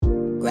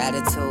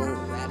Gratitude,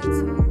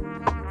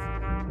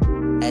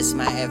 that's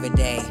my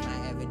everyday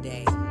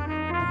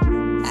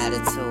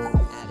attitude.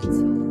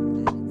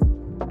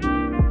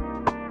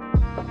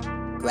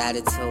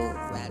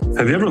 Gratitude.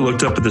 Have you ever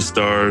looked up at the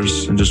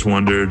stars and just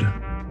wondered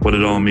what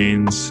it all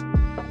means?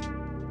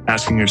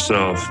 Asking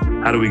yourself,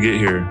 how do we get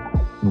here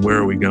and where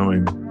are we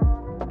going?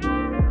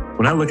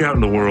 When I look out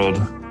in the world,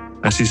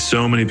 I see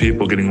so many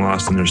people getting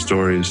lost in their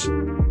stories,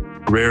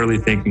 rarely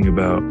thinking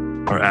about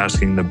or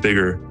asking the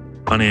bigger,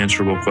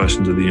 unanswerable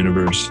questions of the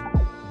universe.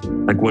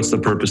 Like, what's the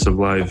purpose of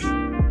life?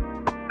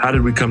 How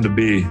did we come to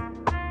be?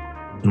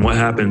 And what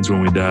happens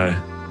when we die?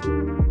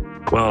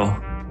 Well,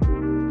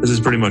 this is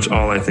pretty much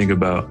all I think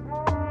about.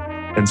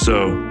 And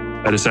so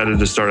I decided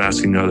to start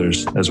asking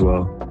others as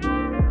well.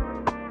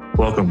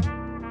 Welcome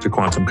to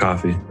Quantum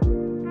Coffee.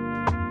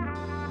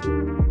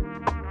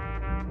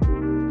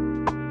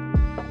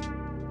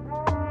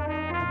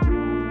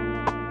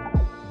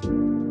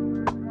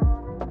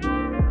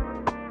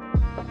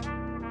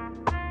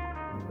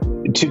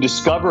 To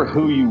discover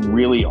who you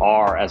really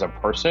are as a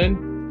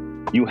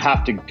person, you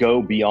have to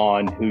go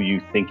beyond who you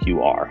think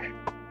you are.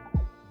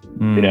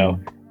 You know,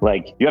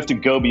 like you have to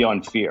go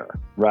beyond fear,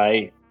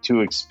 right? To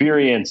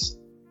experience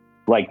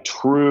like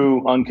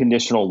true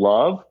unconditional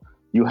love,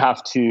 you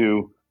have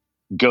to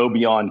go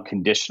beyond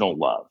conditional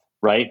love,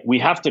 right? We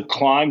have to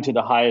climb to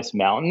the highest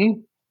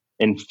mountain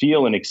and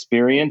feel and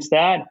experience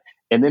that.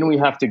 And then we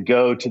have to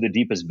go to the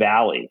deepest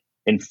valley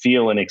and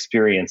feel and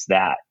experience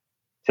that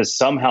to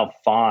somehow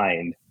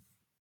find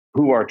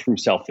who our true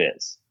self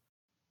is.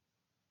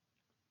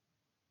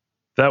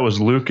 That was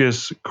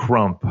Lucas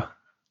Crump,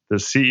 the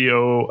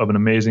CEO of an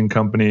amazing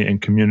company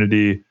and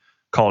community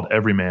called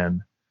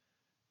Everyman.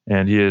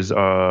 And he is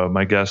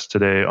my guest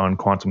today on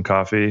Quantum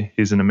Coffee.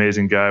 He's an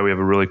amazing guy. We have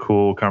a really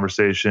cool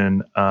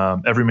conversation.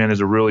 Everyman is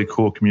a really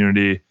cool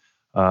community,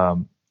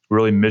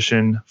 really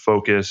mission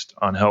focused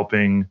on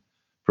helping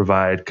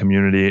provide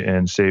community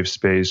and safe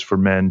space for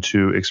men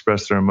to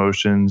express their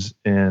emotions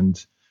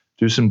and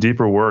do some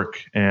deeper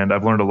work. And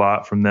I've learned a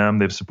lot from them.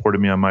 They've supported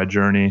me on my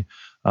journey,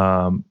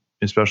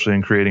 especially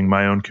in creating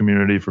my own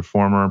community for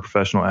former and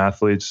professional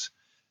athletes.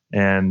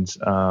 And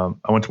I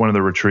went to one of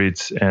the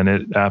retreats and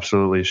it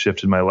absolutely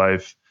shifted my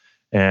life.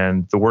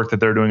 And the work that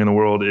they're doing in the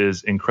world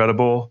is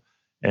incredible.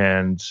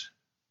 And,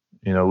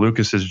 you know,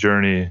 Lucas's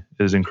journey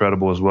is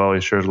incredible as well. He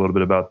shares a little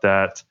bit about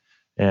that.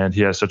 And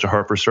he has such a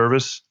heart for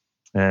service.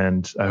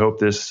 And I hope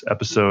this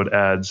episode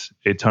adds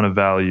a ton of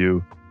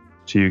value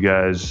to you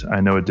guys. I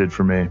know it did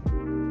for me.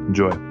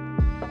 Enjoy.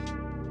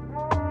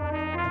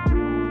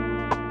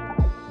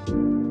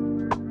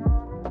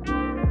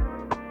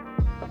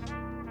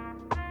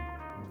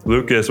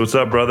 Lucas, what's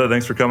up, brother?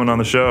 Thanks for coming on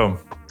the show.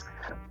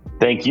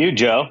 Thank you,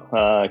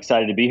 Joe.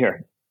 Excited to be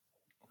here.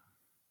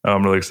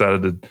 I'm really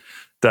excited to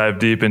dive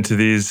deep into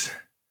these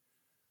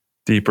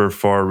deeper,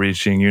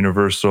 far-reaching,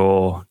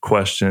 universal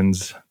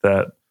questions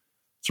that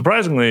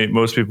surprisingly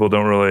most people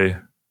don't really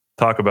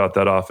talk about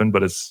that often,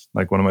 but it's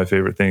like one of my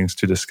favorite things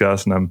to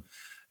discuss. And I'm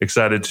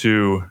excited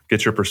to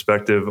get your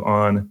perspective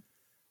on,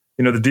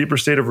 you know, the deeper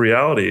state of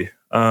reality.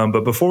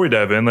 But before we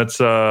dive in, let's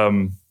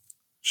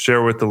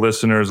share with the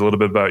listeners a little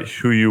bit about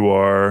who you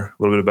are, a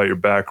little bit about your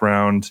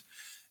background,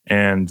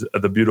 and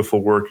the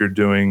beautiful work you're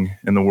doing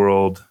in the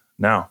world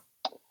now.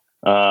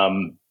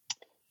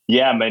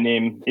 Yeah, my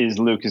name is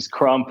Lucas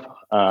Crump.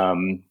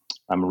 I'm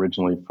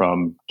originally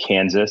from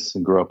Kansas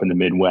and grew up in the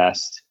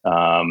Midwest.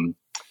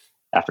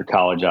 After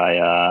college,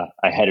 I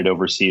headed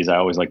overseas. I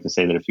always like to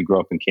say that if you grow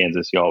up in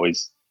Kansas, you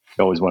always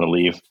want to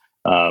leave.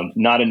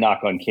 Not a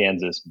knock on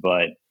Kansas,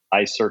 but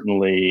I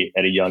certainly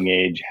at a young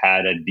age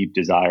had a deep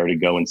desire to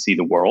go and see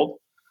the world.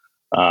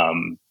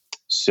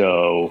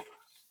 So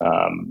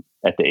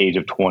at the age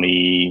of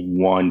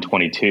 21,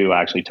 22,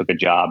 I actually took a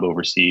job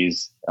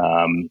overseas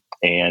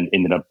and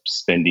ended up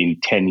spending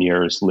 10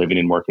 years living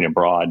and working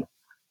abroad.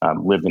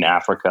 Lived in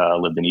Africa,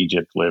 lived in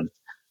Egypt, lived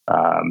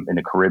in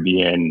the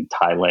Caribbean,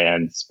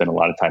 Thailand, spent a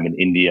lot of time in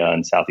India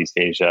and Southeast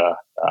Asia,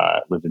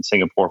 lived in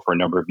Singapore for a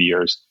number of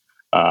years.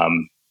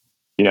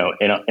 You know,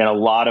 and a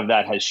lot of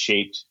that has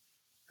shaped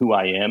who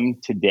I am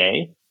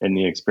today and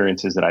the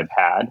experiences that I've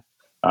had.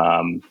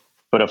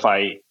 But if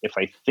I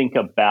think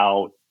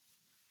about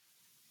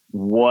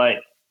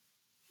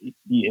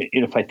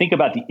if I think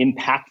about the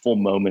impactful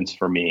moments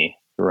for me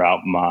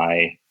throughout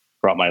my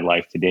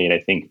life to date, I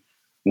think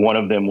one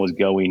of them was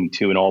going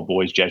to an all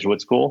boys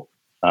Jesuit school.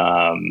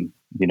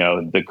 You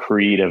know, the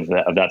creed of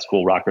that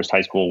school, Rockhurst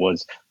High School,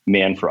 was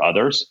man for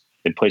others.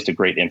 It placed a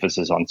great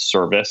emphasis on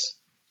service.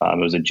 It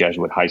was a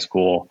Jesuit high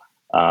school.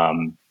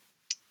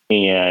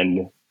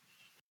 And,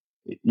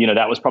 you know,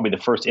 that was probably the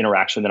first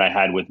interaction that I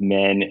had with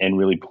men and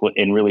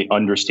really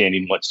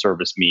understanding what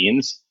service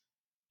means.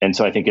 And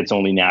so I think it's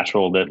only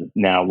natural that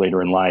now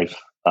later in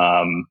life,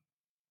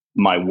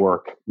 my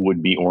work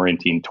would be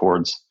orienting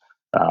towards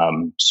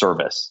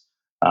service.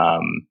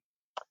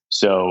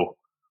 So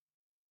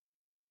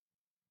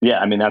yeah,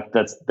 I mean,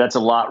 that's a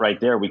lot right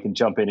there. We can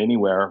jump in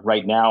anywhere.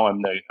 Right now,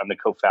 I'm the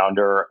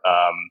co-founder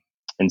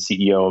and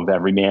CEO of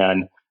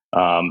Everyman.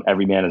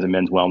 Every Man is a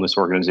men's wellness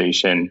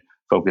organization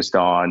focused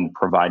on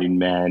providing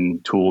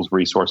men tools,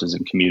 resources,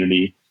 and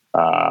community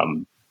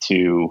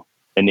to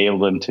enable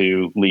them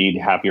to lead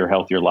happier,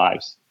 healthier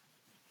lives.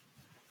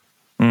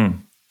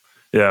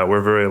 Yeah,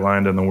 we're very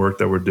aligned in the work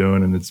that we're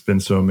doing, and it's been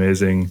so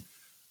amazing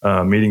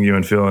meeting you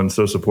and feeling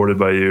so supported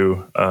by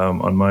you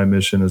on my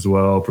mission as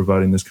well,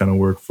 providing this kind of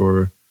work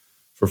for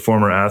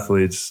former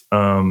athletes.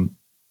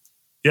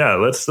 Yeah,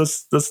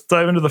 let's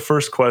dive into the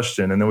first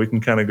question, and then we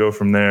can kind of go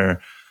from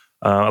there.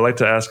 I like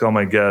to ask all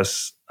my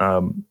guests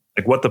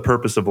like what the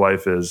purpose of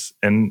life is,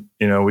 and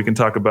we can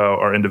talk about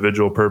our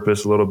individual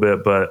purpose a little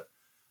bit, but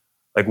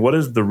like what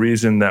is the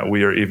reason that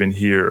we are even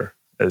here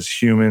as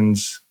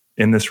humans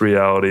in this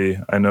reality?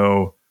 I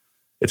know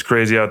it's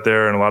crazy out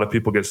there, and a lot of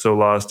people get so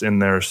lost in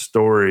their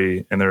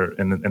story and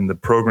in the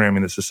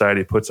programming that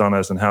society puts on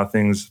us and how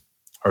things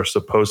are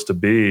supposed to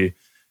be.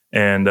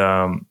 And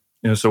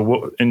so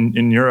what,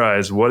 in your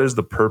eyes, what is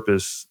the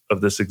purpose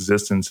of this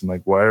existence, and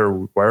like why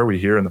are we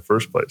here in the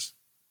first place?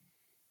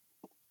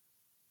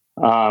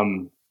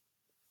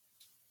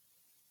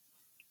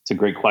 It's a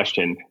great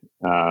question,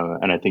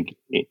 and I think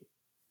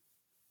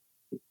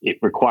it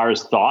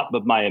requires thought.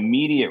 But my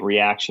immediate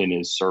reaction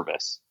is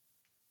service.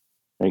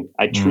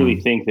 I truly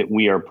think that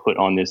we are put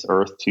on this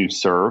earth to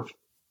serve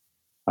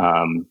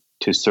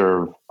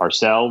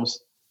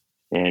ourselves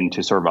and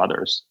to serve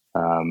others.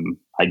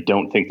 I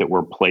don't think that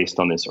we're placed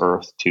on this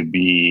earth to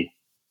be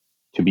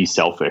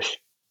selfish.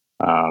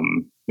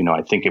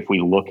 I think if we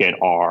look at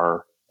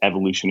our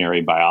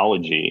evolutionary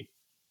biology,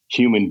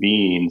 human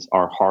beings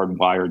are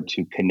hardwired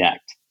to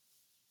connect.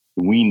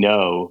 We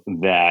know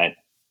that,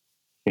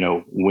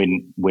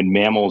 when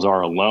mammals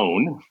are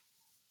alone,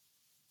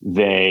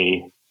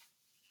 they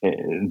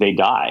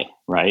die,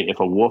 right? If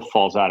a wolf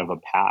falls out of a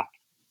pack,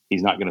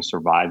 he's not going to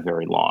survive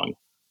very long.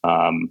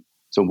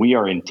 So we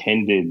are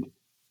intended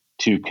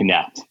to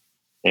connect,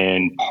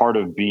 and part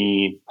of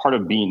being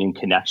in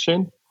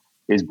connection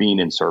is being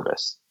in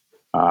service.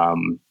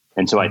 And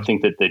so I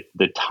think that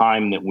the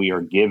time that we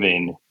are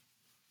given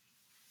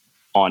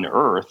on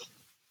Earth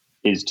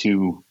is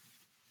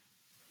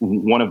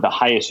one of the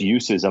highest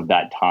uses of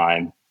that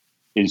time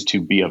is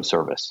to be of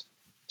service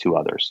to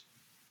others.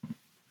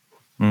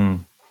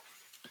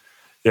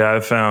 Yeah,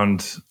 I've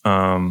found,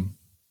 I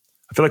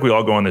feel like we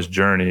all go on this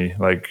journey,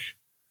 like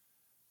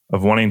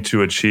of wanting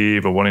to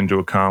achieve, of wanting to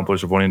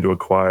accomplish, of wanting to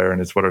acquire. And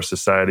it's what our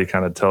society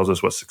kind of tells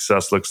us what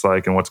success looks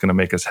like and what's going to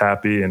make us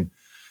happy. And,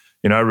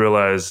 I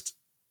realized,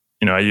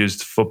 I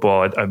used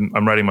football.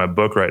 I'm writing my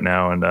book right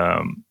now and,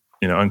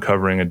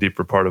 uncovering a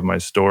deeper part of my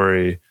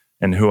story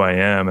and who I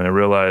am. And I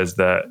realized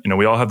that,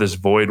 we all have this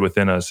void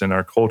within us, and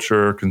our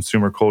culture,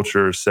 consumer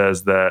culture,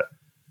 says that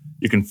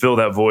you can fill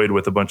that void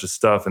with a bunch of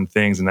stuff and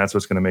things, and that's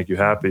what's going to make you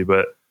happy.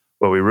 But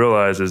what we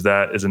realize is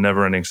that is a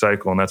never-ending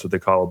cycle, and that's what they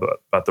call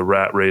about the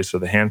rat race or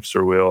the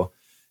hamster wheel.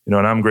 And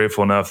I'm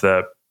grateful enough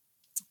that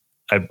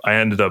I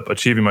ended up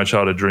achieving my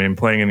childhood dream,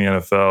 playing in the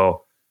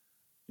NFL,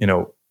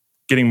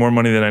 getting more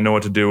money than I know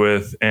what to do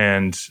with.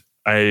 And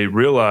I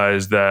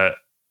realized that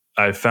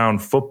I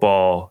found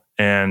football,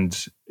 and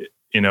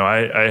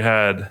I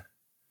had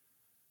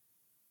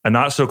a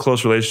not so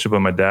close relationship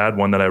with my dad,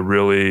 one that I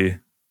really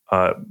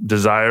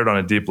desired on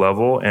a deep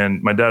level.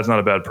 And my dad's not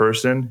a bad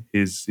person.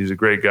 He's a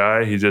great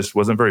guy. He just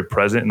wasn't very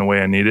present in the way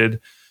I needed,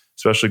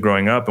 especially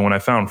growing up. And when I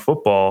found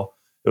football,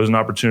 it was an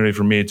opportunity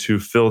for me to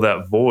fill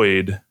that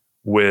void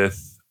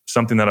with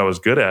something that I was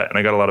good at. And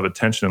I got a lot of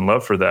attention and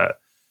love for that.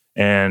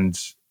 And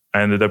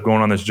I ended up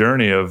going on this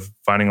journey of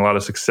finding a lot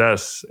of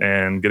success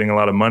and getting a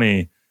lot of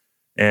money.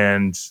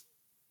 And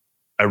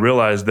I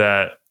realized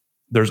that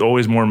there's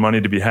always more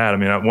money to be had. I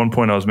mean, at one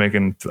point I was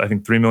making, I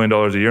think, $3 million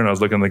a year, and I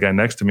was looking at the guy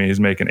next to me, he's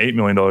making $8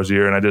 million a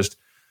year. And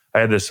I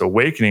had this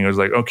awakening. I was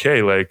like,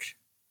 okay, like,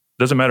 it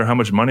doesn't matter how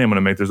much money I'm going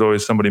to make. There's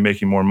always somebody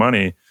making more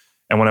money.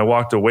 And when I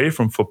walked away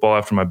from football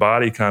after my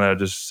body kind of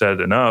just said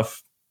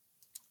enough,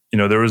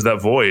 there was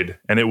that void,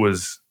 and it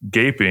was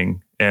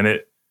gaping, and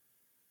it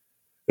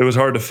was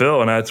hard to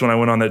fill. And that's when I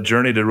went on that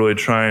journey to really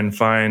try and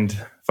find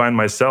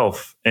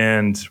myself,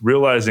 and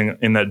realizing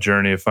in that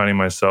journey of finding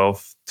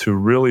myself to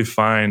really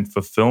find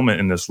fulfillment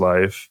in this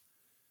life.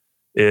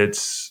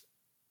 It's,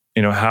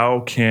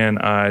 how can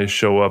I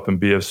show up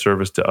and be of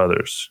service to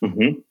others?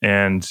 Mm-hmm.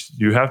 And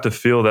you have to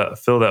fill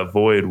that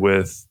void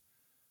with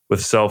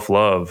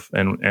self-love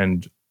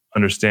and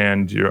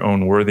understand your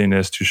own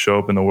worthiness to show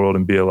up in the world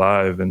and be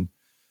alive. And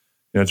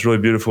it's really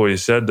beautiful what you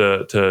said,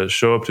 to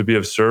show up to be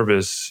of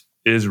service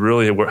is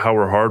really how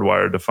we're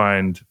hardwired to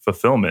find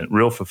fulfillment,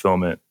 real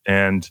fulfillment.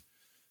 And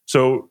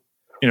so,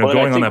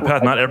 going on that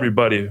path, not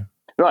everybody.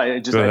 No,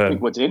 I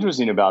think what's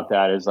interesting about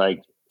that is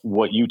like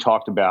what you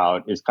talked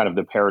about is kind of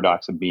the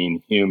paradox of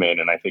being human.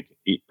 And I think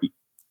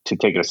to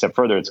take it a step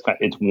further,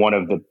 it's one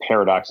of the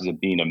paradoxes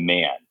of being a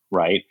man,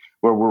 right?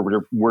 Where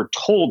we're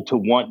told to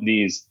want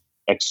these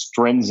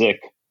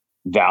extrinsic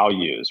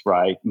values,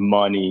 right?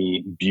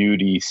 Money,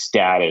 beauty,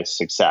 status,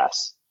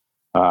 success.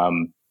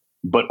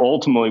 But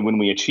ultimately, when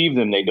we achieve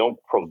them, they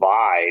don't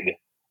provide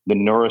the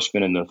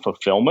nourishment and the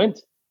fulfillment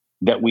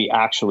that we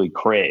actually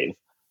crave.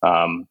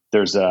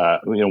 There's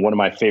one of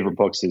my favorite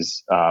books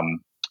is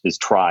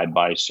Tribe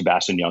by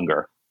Sebastian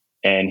Junger,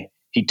 and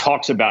he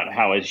talks about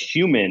how as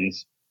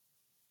humans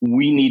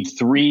we need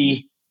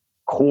three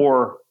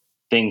core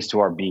things to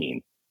our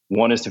being.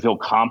 One is to feel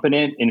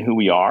confident in who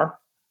we are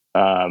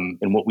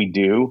and what we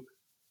do.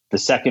 The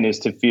second is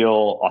to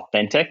feel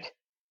authentic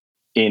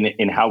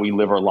in how we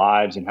live our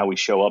lives and how we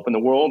show up in the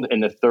world.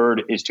 And the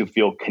third is to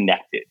feel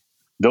connected.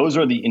 Those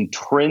are the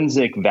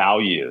intrinsic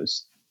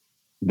values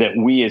that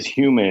we as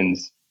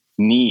humans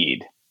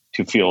need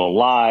to feel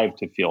alive,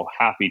 to feel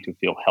happy, to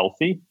feel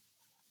healthy.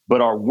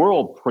 But our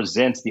world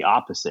presents the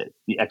opposite,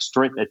 the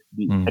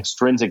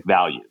extrinsic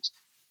values.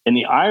 And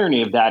the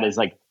irony of that is,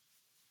 like,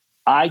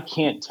 I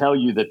can't tell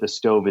you that the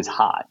stove is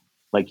hot.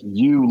 Like,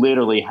 you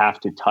literally have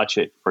to touch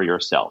it for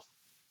yourself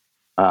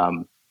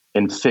and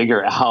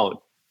figure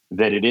out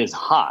that it is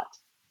hot.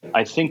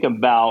 I think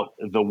about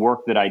the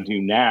work that I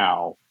do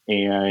now,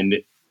 and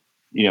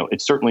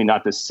it's certainly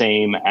not the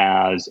same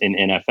as an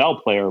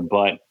NFL player,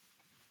 but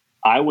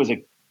I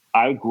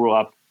grew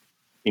up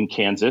in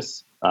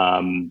Kansas.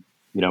 My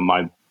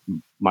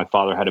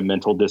father had a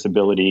mental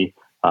disability.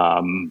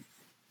 Very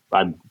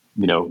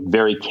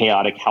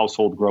chaotic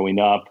household growing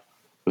up.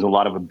 There was a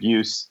lot of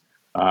abuse,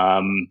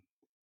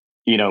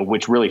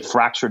 which really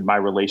fractured my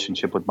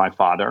relationship with my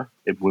father.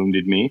 It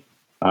wounded me.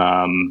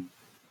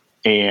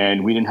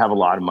 And we didn't have a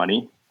lot of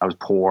money. I was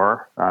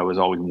poor. I was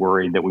always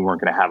worried that we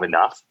weren't going to have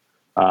enough.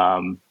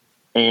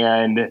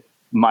 And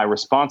my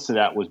response to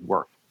that was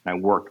work. I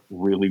worked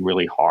really,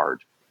 really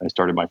hard. I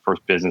started my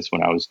first business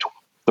when I was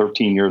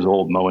 13 years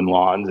old, mowing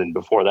lawns. And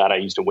before that, I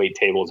used to wait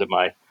tables at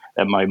my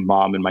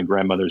mom and my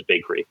grandmother's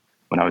bakery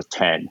when I was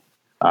 10.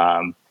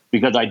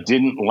 Because I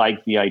didn't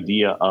like the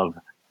idea of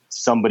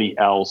somebody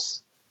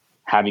else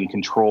having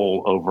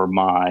control over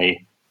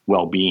my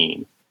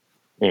well-being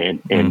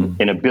and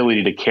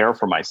ability to care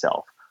for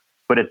myself.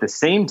 But at the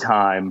same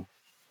time,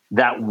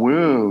 that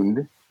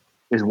wound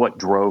is what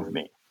drove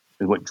me,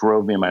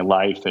 in my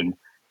life.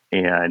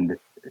 And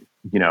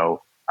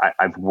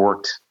I've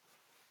worked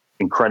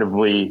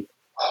incredibly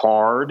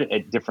hard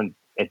at different,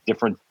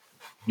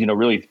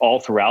 really all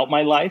throughout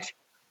my life.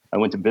 I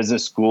went to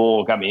business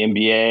school, got my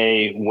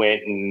MBA,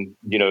 went and,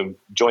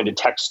 joined a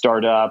tech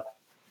startup.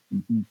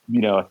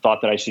 I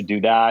thought that I should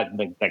do that.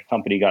 That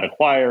company got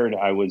acquired.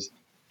 I was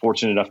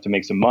fortunate enough to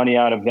make some money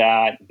out of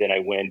that. Then I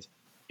went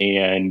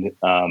and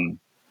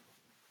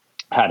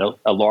had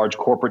a large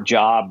corporate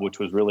job, which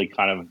was really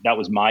that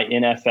was my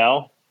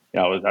NFL.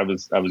 I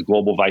was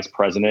global vice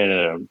president at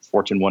a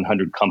Fortune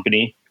 100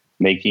 company,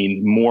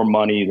 making more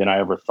money than I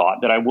ever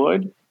thought that I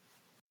would.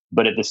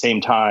 But at the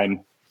same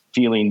time,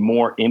 feeling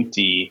more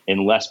empty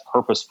and less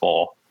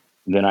purposeful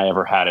than I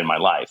ever had in my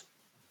life.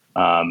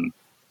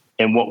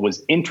 And what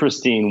was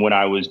interesting when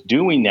I was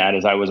doing that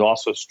is I was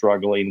also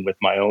struggling with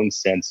my own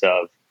sense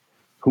of,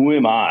 who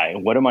am I?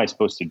 What am I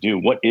supposed to do?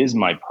 What is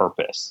my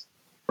purpose?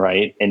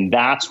 Right. And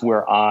that's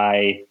where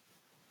I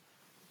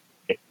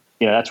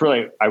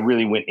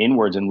really went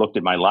inwards and looked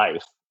at my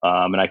life.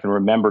 And I can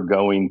remember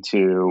going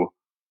to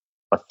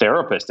a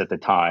therapist at the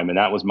time, and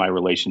that was my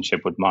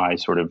relationship with my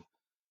sort of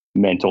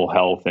mental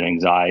health and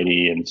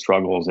anxiety and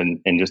struggles, and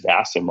just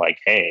asked him, like,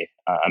 hey,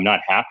 I'm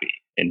not happy.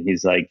 And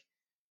he's like,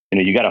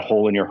 you got a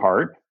hole in your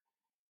heart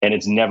and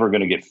it's never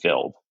going to get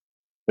filled.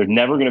 There's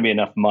never going to be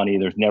enough money.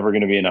 There's never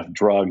going to be enough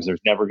drugs. There's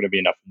never going to be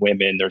enough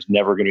women. There's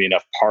never going to be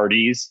enough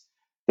parties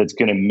that's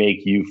going to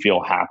make you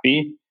feel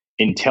happy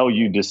until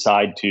you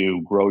decide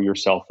to grow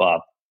yourself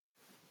up,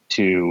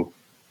 to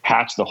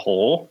patch the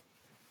hole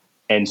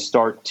and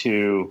start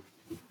to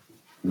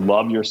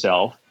love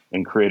yourself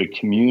and create a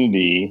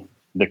community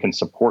that can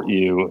support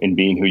you in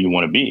being who you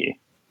want to be.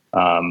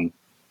 And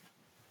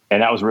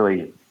that was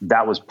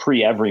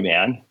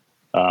pre-Everyman.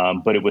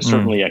 But it was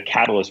certainly a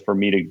catalyst for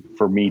me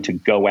to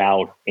go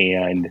out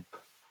and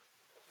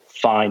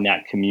find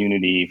that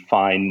community,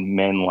 find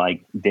men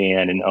like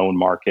Dan and Owen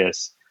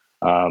Marcus,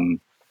 and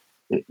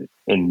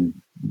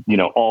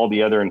all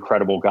the other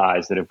incredible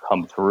guys that have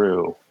come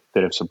through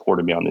that have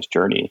supported me on this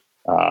journey.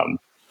 What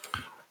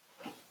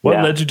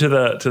led you to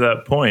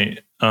that point?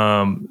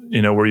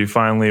 Where you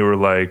finally were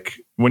like,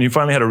 when you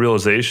finally had a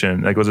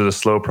realization, like, was it a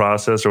slow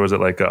process, or was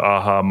it like an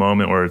aha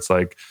moment where it's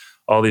like,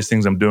 all these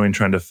things I'm doing,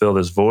 trying to fill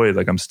this void,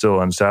 like I'm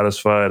still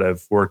unsatisfied.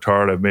 I've worked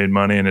hard, I've made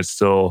money, and it's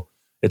still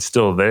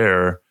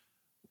there.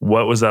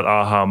 What was that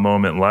aha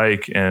moment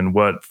like, and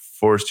what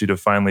forced you to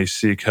finally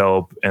seek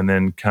help, and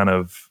then kind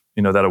of,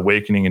 that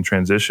awakening and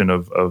transition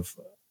of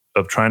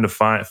trying to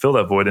fill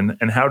that void?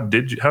 And how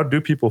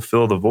do people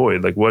fill the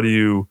void? Like, what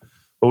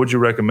would you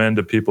recommend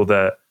to people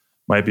that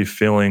might be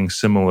feeling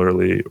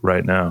similarly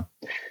right now?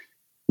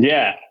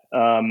 Yeah.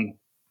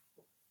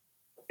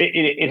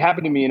 It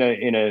happened to me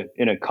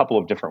in a couple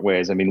of different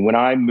ways. I mean, when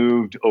I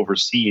moved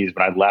overseas,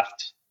 when I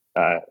left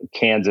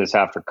Kansas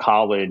after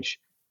college,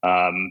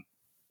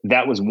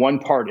 that was one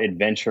part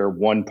adventure,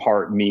 one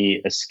part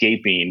me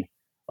escaping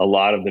a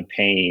lot of the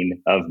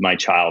pain of my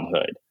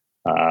childhood,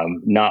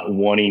 not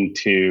wanting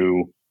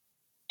to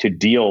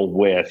deal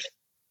with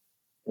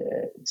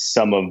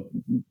some of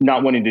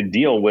not wanting to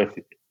deal with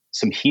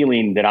some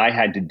healing that I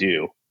had to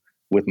do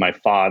with my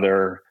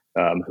father,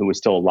 who was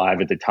still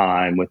alive at the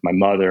time, with my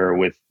mother,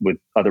 with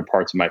other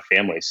parts of my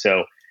family.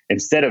 So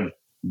instead of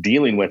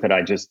dealing with it,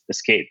 I just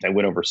escaped. I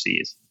went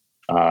overseas,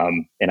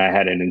 and I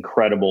had an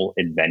incredible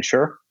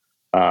adventure.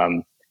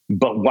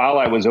 But while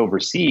I was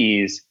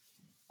overseas,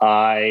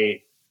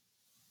 I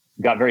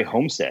got very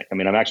homesick. I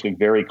mean, I'm actually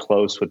very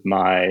close with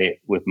my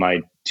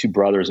two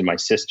brothers and my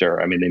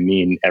sister. I mean, they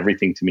mean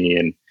everything to me,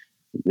 and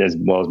as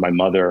well as my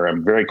mother.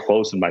 I'm very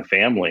close with my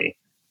family.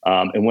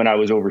 And when I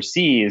was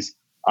overseas,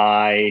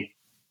 I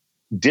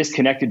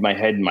disconnected my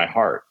head and my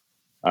heart.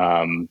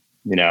 I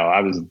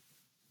was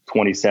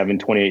 27,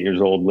 28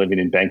 years old, living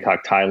in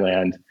Bangkok,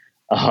 Thailand.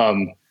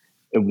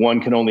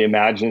 One can only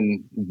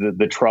imagine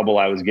the trouble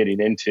I was getting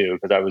into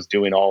because I was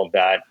doing all of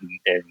that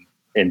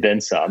and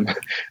then some.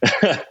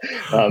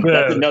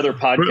 That's another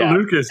podcast.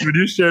 Lucas, when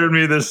you shared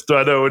me this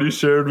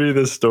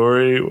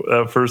story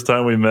first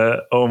time we met,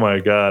 oh my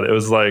God, it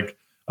was like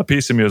a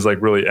piece of me was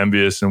like really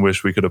envious and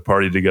wish we could have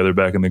partied together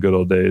back in the good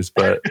old days.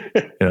 But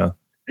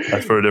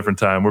that's for a different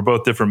time. We're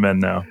both different men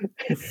now.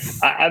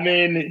 I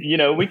mean,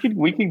 we could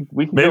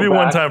maybe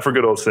one time for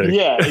good old sake.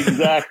 Yeah,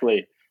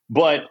 exactly.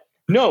 But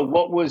no,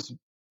 what was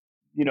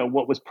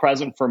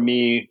present for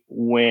me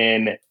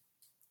when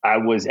I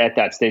was at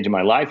that stage of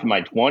my life in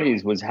my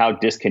 20s was how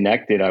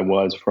disconnected I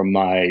was from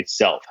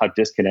myself, how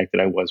disconnected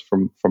I was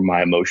from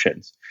my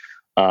emotions.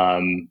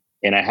 And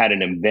I had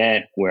an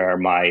event where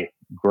my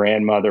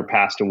grandmother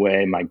passed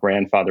away, my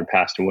grandfather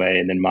passed away,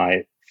 and then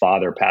my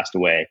father passed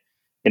away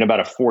in about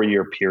a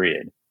 4-year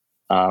period.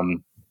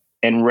 And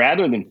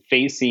rather than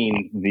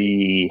facing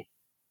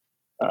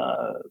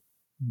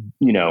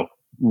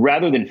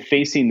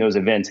those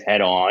events head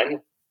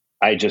on,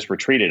 I just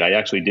retreated. I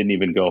actually didn't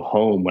even go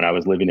home when I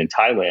was living in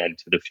Thailand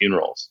to the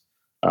funerals.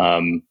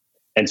 And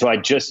so I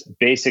just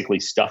basically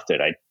stuffed it.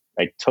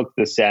 I took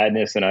the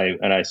sadness and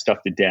I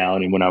stuffed it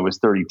down. And when I was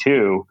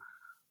 32,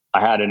 I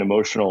had an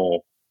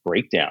emotional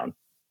breakdown.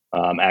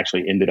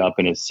 Actually ended up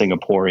in a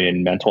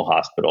Singaporean mental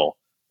hospital,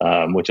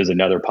 which is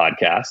another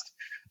podcast.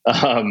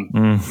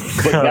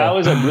 But that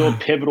was a real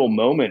pivotal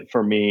moment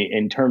for me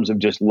in terms of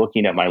just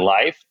looking at my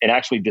life and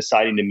actually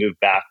deciding to move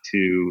back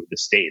to the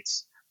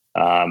States.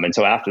 And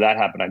so after that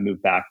happened, I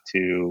moved back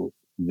to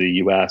the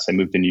US. I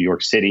moved to New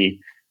York City,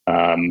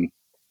 and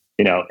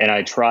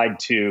I tried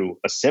to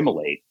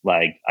assimilate.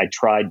 Like I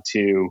tried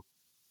to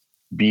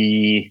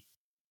be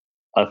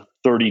a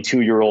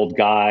 32-year-old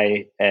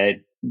guy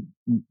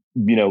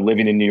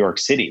living in New York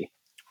City.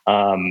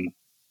 And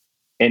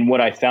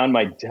what I found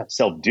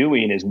myself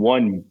doing is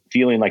one,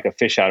 feeling like a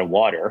fish out of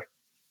water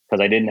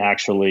because I didn't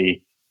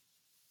actually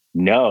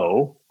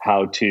know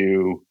how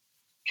to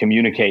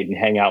communicate and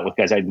hang out with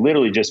guys. I'd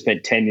literally just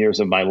spent 10 years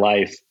of my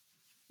life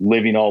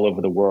living all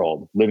over the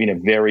world, living a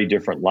very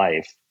different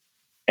life,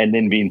 and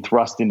then being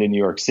thrust into New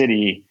York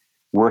City,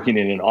 working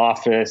in an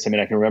office. I mean,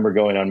 I can remember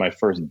going on my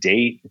first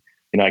date.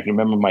 I can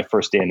remember my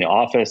first day in the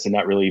office and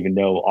not really even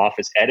know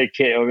office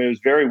etiquette. I mean, it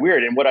was very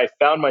weird. And what I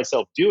found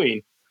myself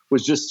doing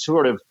was just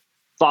sort of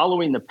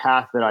following the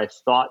path that I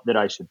thought that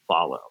I should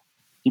follow.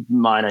 Keep in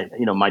mind,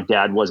 my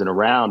dad wasn't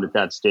around at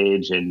that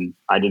stage, and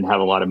I didn't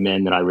have a lot of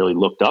men that I really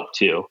looked up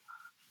to.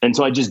 And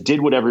so I just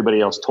did what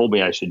everybody else told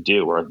me I should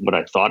do, or what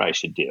I thought I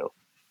should do.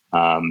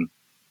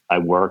 I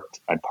worked,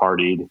 I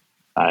partied,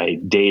 I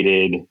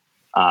dated,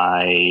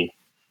 I,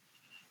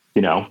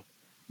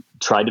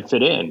 tried to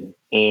fit in.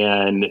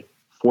 And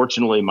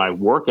fortunately, my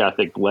work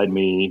ethic led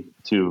me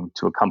to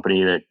a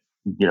company that,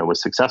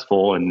 was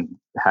successful and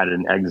had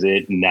an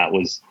exit. And that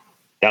was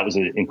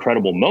an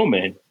incredible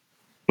moment.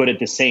 But at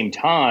the same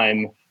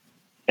time,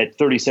 at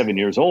 37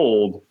 years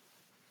old,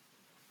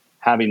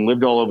 having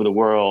lived all over the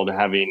world,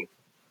 having,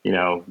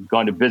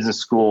 gone to business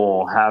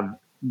school, have,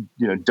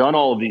 done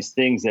all of these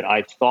things that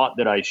I thought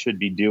that I should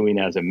be doing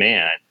as a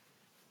man,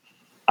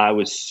 I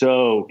was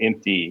so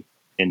empty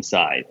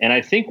inside. And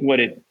I think what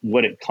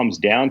it comes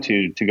down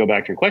to go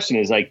back to your question,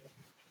 is like,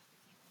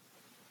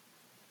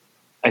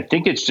 I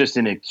think it's just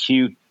an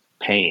acute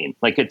pain.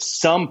 Like at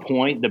some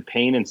point, the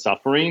pain and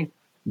suffering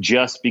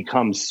just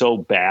becomes so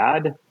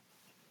bad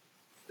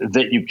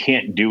that you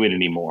can't do it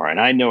anymore. And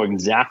I know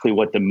exactly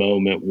what the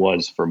moment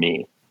was for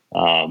me.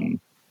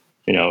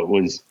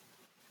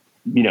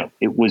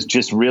 It was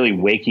just really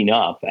waking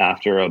up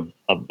after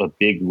a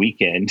big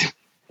weekend,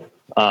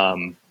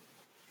 and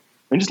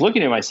just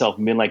looking at myself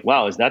and being like,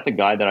 wow, is that the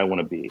guy that I want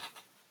to be?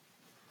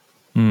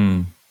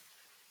 Do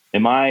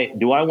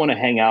I want to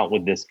hang out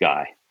with this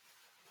guy?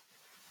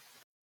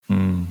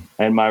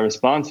 And my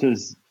response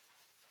is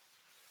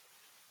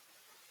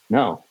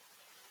no.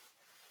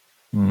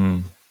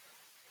 And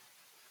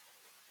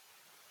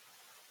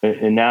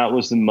that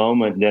was the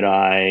moment that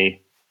I,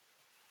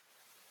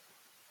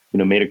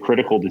 made a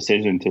critical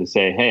decision to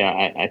say, hey,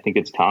 I think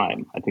it's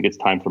time. I think it's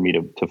time for me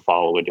to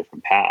follow a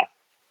different path.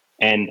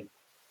 And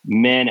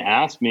men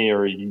ask me,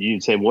 or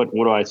you'd say, what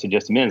do I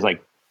suggest to men? It's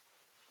like,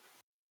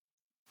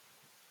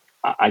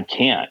 I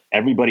can't.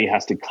 Everybody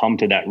has to come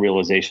to that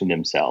realization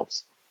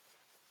themselves.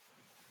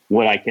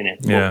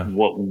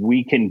 what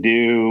we can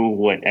do,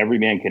 what every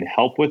man can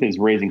help with is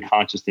raising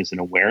consciousness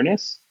and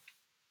awareness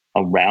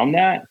around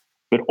that.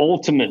 But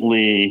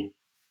ultimately,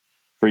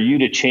 for you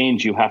to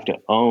change, you have to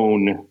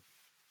own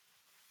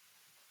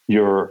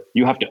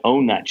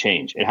that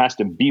change. It has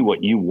to be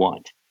what you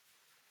want.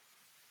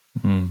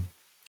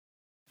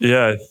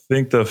 Yeah, I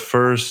think the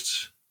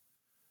first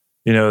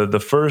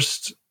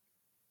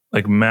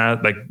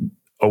like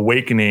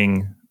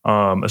awakening,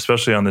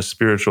 especially on this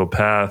spiritual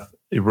path,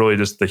 it really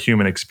just the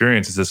human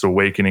experience is this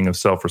awakening of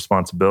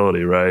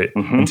self-responsibility, right?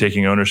 Mm-hmm. And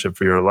taking ownership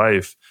for your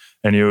life.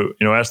 And you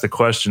asked the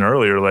question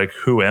earlier, like,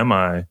 who am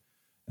I?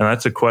 And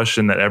that's a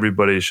question that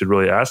everybody should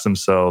really ask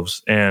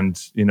themselves.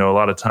 And, a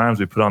lot of times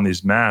we put on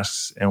these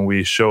masks and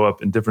we show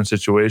up in different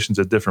situations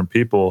at different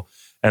people.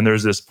 And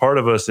there's this part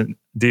of us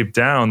deep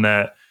down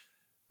that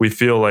we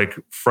feel like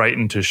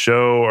frightened to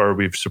show, or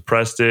we've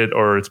suppressed it,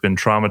 or it's been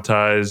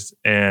traumatized,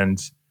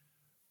 and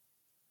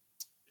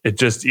it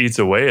just eats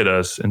away at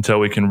us until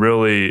we can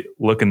really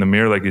look in the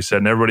mirror, like you said.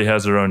 And everybody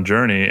has their own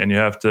journey, and you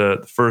have to,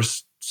 the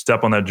first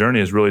step on that journey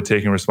is really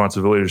taking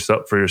responsibility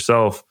for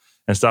yourself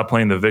and stop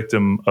playing the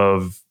victim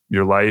of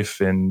your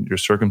life and your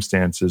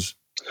circumstances.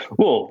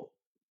 Well,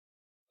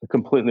 I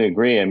completely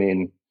agree. I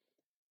mean,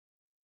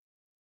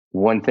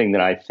 one thing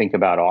that I think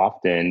about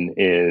often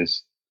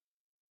is,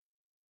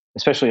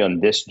 especially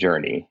on this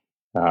journey,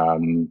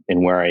 and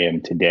where I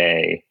am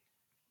today,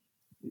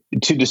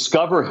 to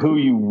discover who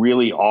you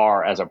really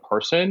are as a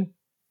person,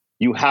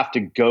 you have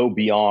to go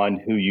beyond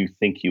who you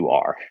think you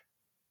are.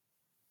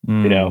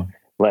 You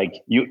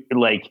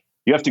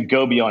have to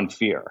go beyond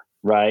fear,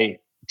 right?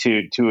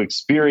 To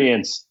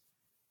experience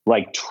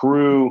like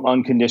true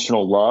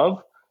unconditional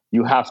love,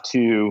 you have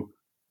to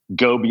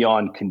go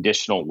beyond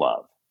conditional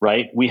love,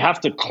 right? We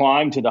have to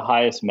climb to the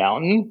highest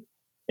mountain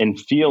and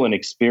feel and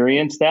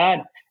experience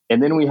that.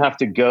 And then we have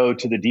to go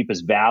to the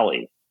deepest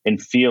valley and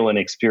feel and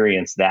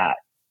experience that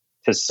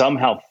to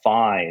somehow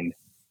find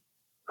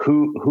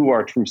who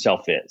our true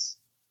self is,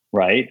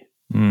 right?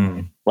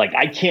 Like,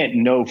 I can't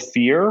know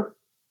fear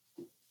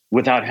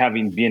without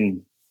having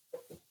been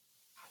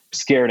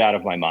scared out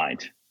of my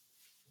mind.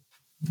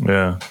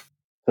 Yeah.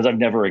 Because I've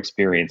never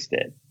experienced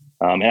it.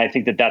 And I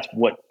think that that's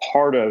what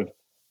part of,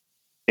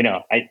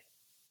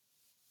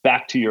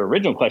 back to your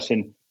original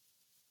question,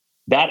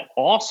 that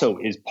also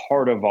is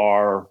part of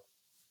our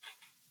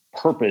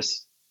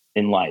purpose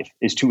in life,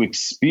 is to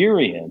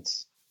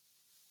experience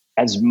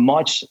as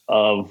much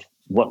of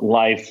what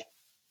life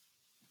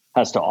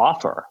has to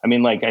offer. I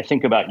mean, like, I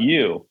think about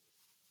you.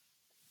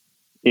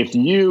 If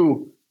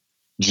you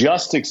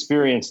just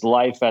experienced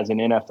life as an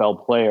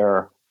NFL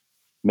player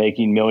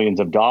making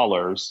millions of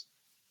dollars,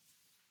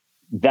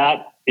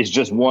 that is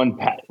just one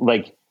path.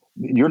 Like,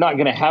 you're not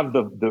going to have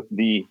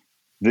the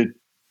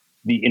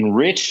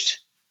enriched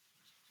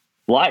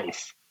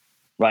life,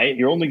 right?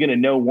 You're only going to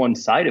know one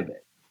side of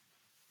it.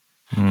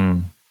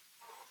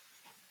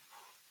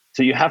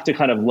 So you have to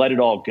kind of let it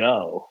all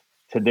go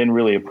to then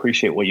really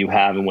appreciate what you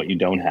have and what you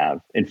don't have,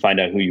 and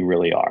find out who you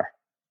really are.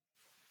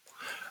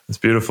 It's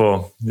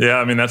beautiful. Yeah,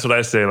 I mean, that's what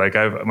I say. Like,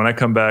 when I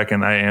come back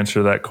and I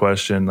answer that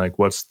question, like,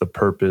 what's the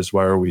purpose?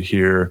 Why are we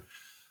here?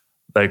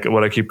 Like,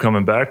 what I keep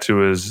coming back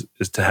to is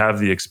to have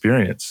the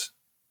experience,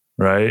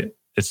 right?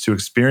 It's to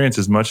experience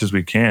as much as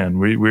we can.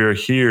 We are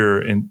here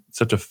in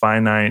such a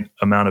finite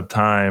amount of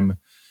time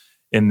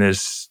in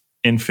this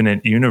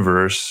infinite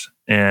universe,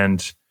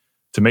 and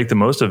to make the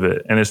most of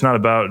it. And it's not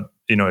about,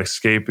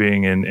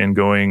 escaping and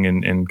going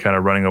and kind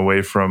of running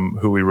away from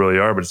who we really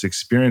are, but it's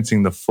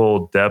experiencing the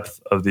full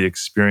depth of the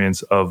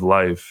experience of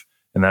life.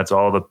 And that's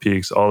all the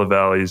peaks, all the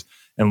valleys,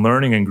 and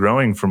learning and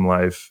growing from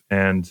life.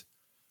 And,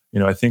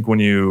 I think when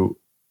you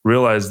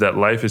realize that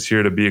life is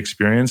here to be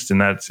experienced,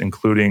 and that's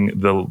including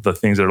the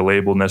things that are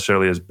labeled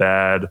necessarily as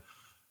bad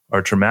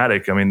or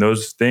traumatic. I mean,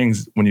 those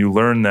things, when you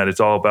learn that it's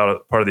all about a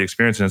part of the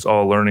experience, and it's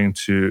all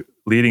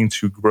leading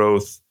to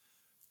growth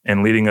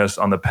and leading us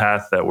on the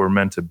path that we're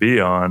meant to be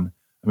on.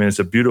 I mean, it's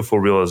a beautiful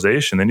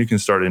realization. Then you can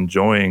start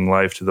enjoying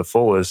life to the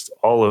fullest,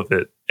 all of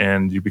it,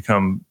 and you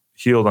become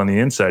healed on the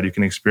inside. You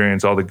can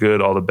experience all the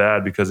good, all the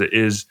bad, because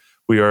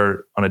we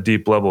are on a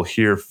deep level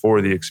here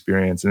for the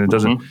experience. And it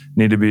doesn't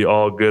need to be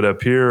all good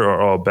up here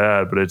or all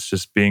bad, but it's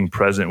just being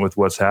present with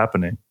what's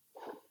happening.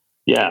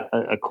 Yeah.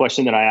 A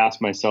question that I ask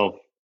myself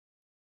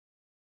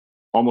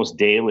almost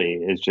daily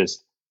is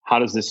just, how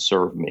does this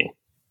serve me?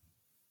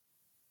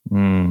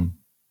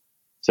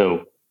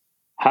 So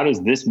how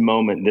does this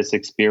moment, this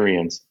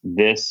experience,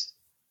 this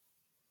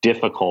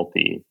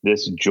difficulty,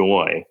 this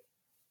joy,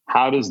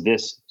 how does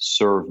this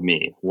serve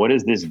me? What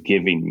is this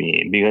giving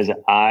me? Because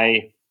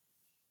I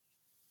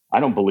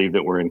don't believe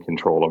that we're in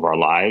control of our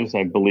lives.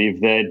 I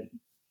believe that,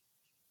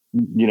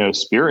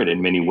 spirit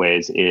in many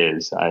ways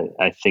is.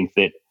 I think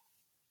that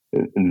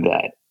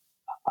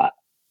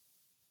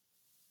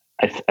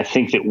I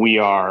think that we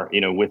are,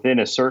 within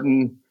a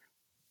certain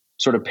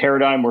sort of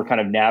paradigm, we're kind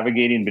of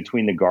navigating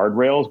between the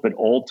guardrails, but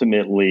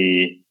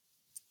ultimately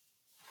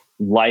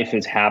life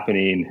is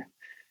happening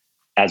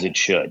as it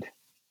should.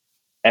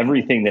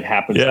 everything that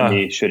happens to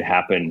me should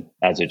happen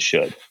as it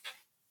should.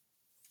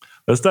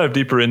 Let's dive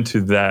deeper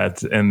into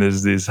that. And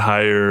there's these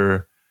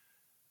higher,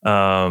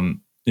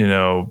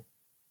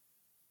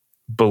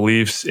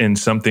 beliefs in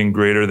something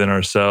greater than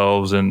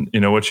ourselves. And,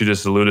 what you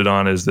just alluded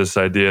on is this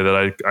idea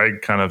that I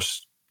kind of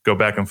go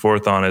back and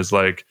forth on is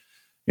like,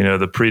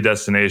 the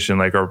predestination,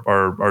 like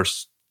our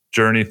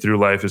journey through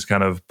life is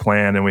kind of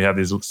planned and we have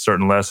these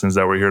certain lessons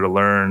that we're here to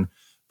learn,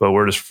 but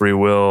where does free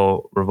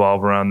will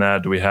revolve around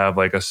that? Do we have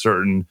like a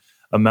certain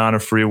amount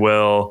of free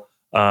will?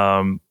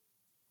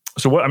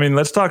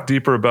 Let's talk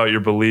deeper about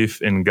your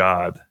belief in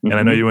God. Mm-hmm. And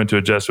I know you went to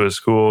a Jesuit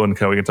school, and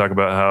we can talk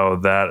about how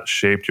that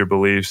shaped your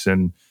beliefs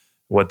and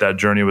what that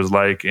journey was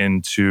like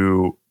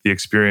into the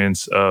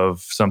experience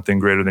of something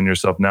greater than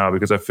yourself now,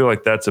 because I feel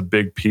like that's a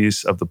big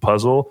piece of the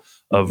puzzle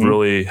of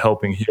really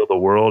helping heal the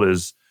world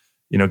is,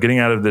 getting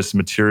out of this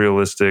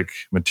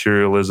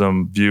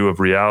materialism view of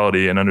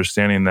reality and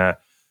understanding that,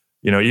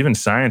 even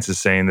science is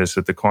saying this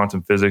with the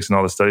quantum physics and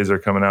all the studies that are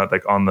coming out,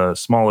 like on the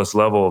smallest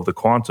level of the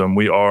quantum,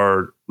 we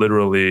are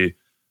literally,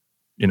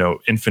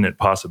 infinite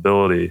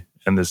possibility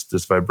and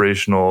this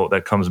vibrational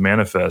that comes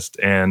manifest.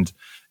 And,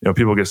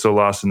 people get so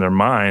lost in their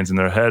minds and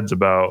their heads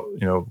about,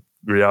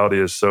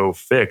 reality is so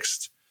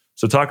fixed.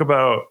 So talk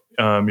about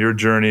your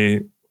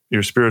journey,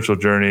 your spiritual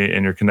journey,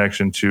 and your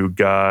connection to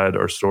God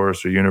or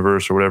source or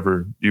universe or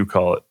whatever you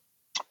call it.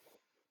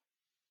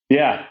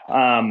 Yeah.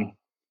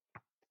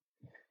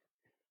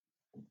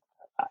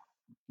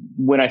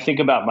 When I think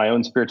about my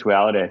own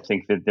spirituality, I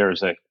think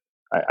that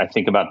I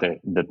think about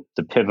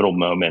the pivotal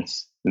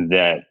moments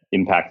that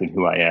impacted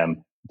who I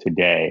am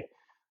today.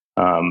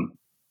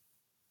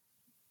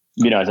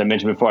 As I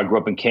mentioned before, I grew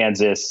up in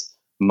Kansas.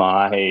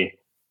 My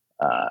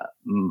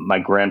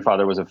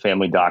grandfather was a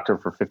family doctor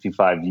for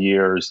 55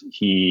 years.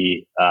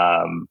 He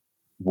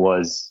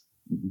was,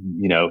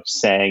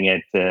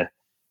 sang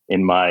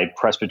in my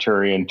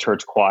Presbyterian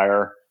church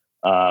choir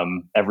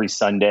every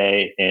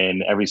Sunday,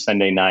 and every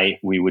Sunday night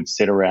we would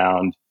sit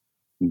around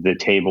the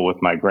table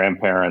with my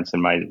grandparents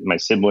and my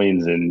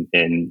siblings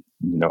and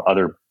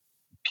other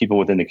people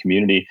within the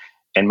community.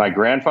 And my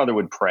grandfather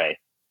would pray,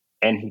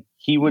 and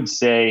he would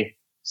say,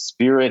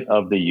 "Spirit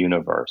of the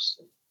universe."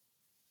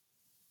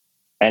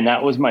 And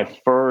that was my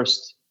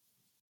first,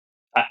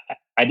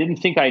 I didn't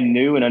think I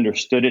knew and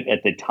understood it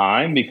at the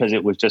time because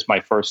it was just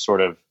my first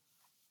sort of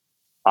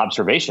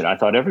observation. I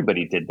thought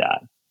everybody did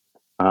that.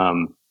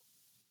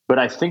 But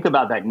I think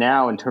about that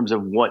now in terms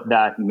of what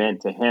that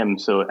meant to him.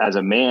 So as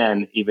a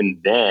man, even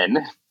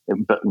then,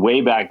 but way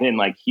back then,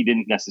 like he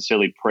didn't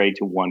necessarily pray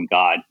to one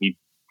God. He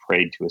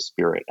prayed to a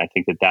spirit. I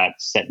think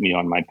that set me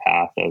on my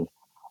path of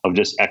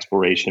just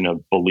exploration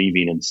of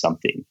believing in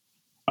something.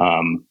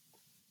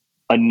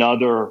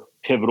 Another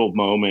pivotal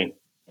moment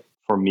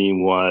for me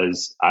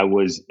was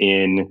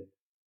when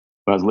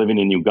I was living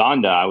in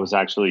Uganda, I was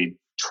actually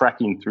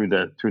trekking through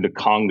the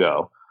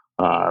Congo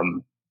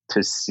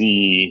to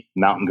see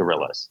mountain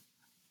gorillas.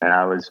 And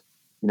I was,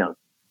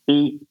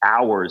 8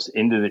 hours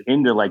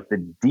into like the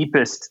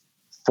deepest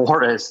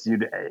forest,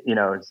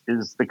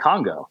 is the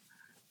Congo.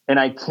 And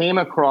I came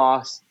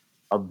across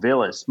a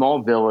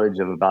small village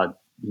of about,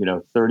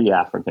 30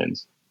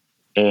 Africans,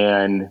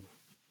 and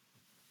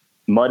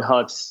mud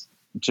huts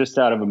just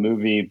out of a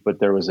movie, but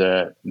there was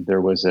a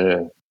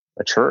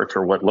church,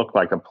 or what looked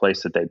like a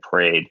place that they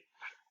prayed.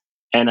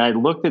 And I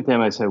looked at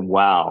them, I said,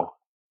 wow,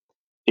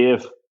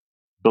 if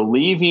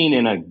believing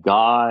in a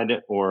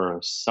God or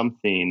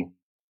something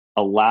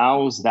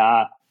allows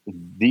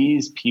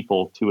these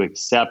people to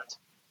accept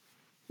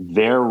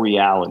their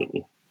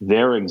reality,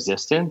 their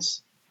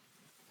existence,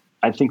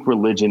 I think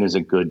religion is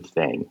a good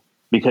thing,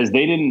 because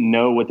they didn't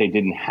know what they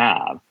didn't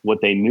have.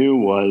 What they knew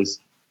was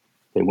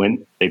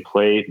they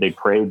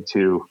prayed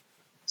to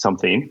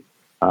something,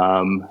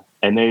 and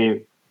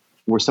they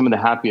were some of the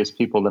happiest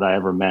people that I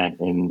ever met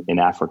in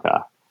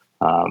Africa.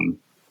 And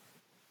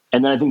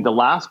then I think the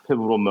last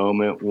pivotal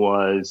moment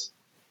was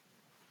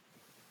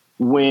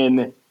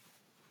when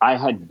I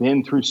had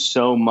been through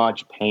so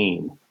much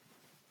pain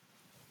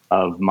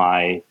of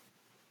my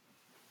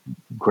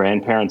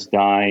grandparents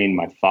dying,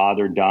 my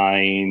father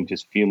dying,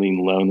 just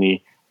feeling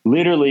lonely,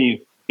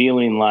 literally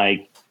feeling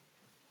like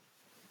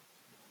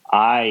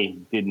I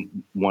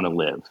didn't want to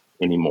live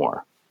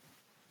anymore.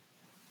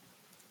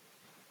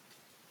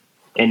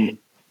 And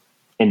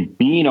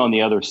being on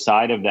the other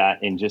side of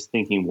that and just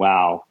thinking,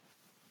 wow,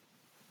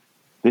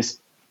 this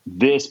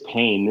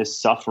pain, this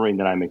suffering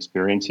that I'm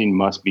experiencing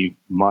must be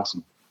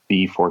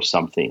for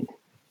something.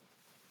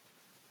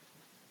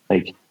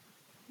 Like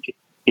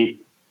it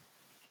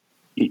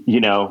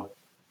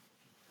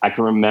I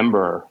can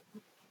remember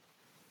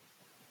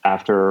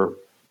after,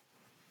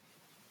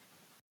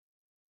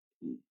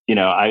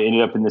 I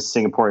ended up in this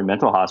Singaporean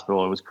mental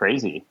hospital. It was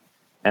crazy.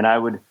 And I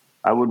would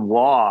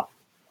walk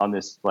on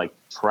this like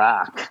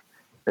track,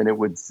 and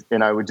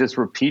I would just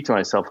repeat to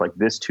myself, like,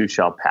 this too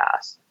shall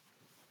pass.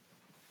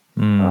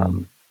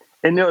 And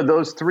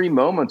those 3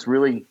 moments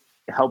really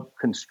helped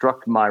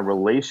construct my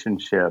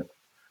relationship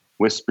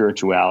with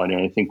spirituality,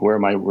 and I think where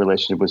my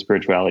relationship with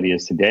spirituality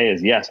is today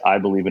is, yes, I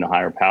believe in a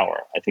higher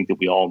power. I think that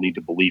we all need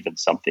to believe in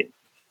something.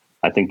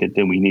 I think that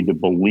then we need to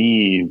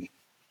believe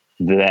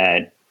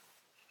that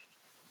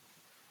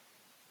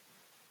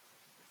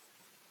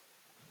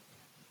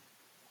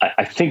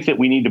I think that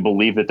we need to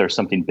believe that there's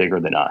something bigger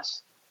than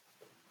us.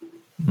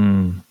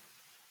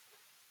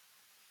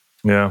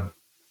 Yeah.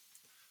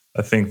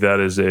 I think that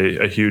is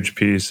a huge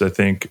piece. I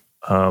think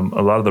a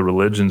lot of the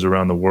religions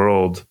around the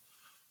world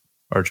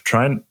are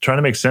trying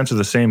to make sense of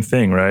the same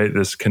thing, right?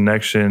 This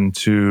connection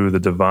to the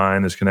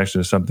divine, this connection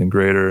to something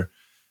greater.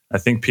 I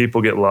think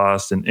people get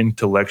lost in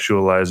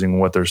intellectualizing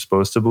what they're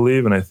supposed to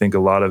believe. And I think a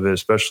lot of it,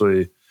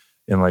 especially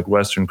in like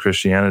Western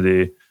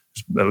Christianity,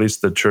 at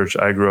least the church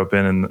I grew up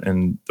in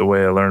and the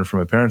way I learned from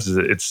my parents, is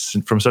it's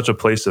from such a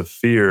place of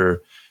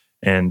fear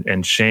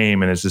and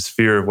shame. And it's this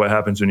fear of what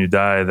happens when you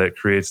die that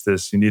creates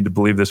this, you need to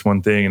believe this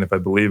one thing. And if I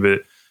believe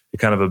it, it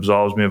kind of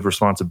absolves me of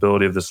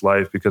responsibility of this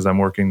life because I'm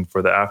working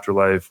for the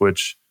afterlife,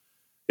 which,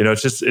 you know,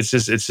 it's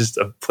just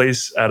a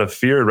place out of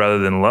fear rather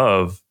than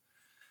love.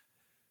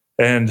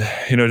 And,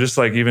 you know, just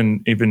like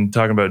even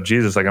talking about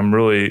Jesus, like I'm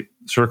really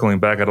circling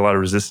back. I had a lot of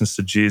resistance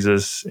to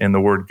Jesus and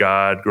the word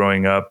God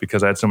growing up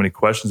because I had so many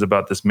questions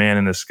about this man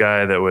in the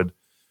sky that would,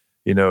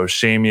 you know,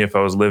 shame me if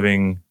I was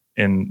living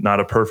in not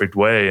a perfect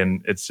way.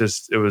 And it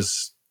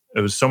was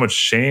so much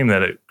shame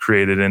that it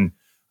created. And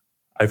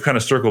I've kind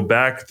of circled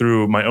back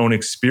through my own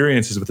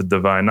experiences with the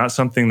divine, not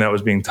something that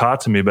was being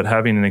taught to me, but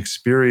having an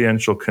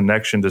experiential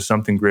connection to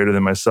something greater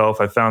than myself.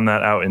 I found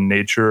that out in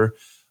nature.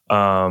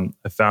 I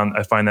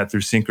find that through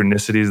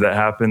synchronicities that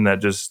happen that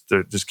just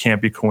can't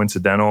be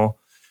coincidental.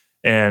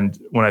 And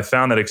when I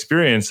found that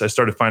experience, I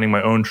started finding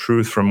my own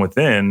truth from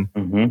within.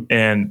 Mm-hmm.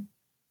 And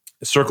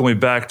circling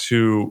back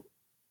to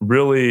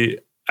really,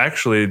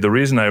 actually, the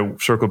reason I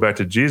circled back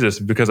to Jesus is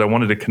because I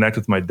wanted to connect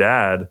with my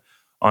dad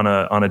on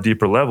a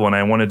deeper level. And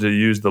I wanted to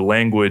use the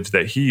language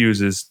that he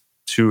uses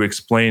to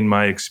explain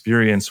my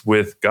experience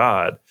with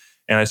God.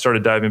 And I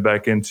started diving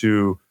back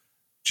into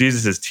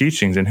Jesus'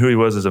 teachings and who he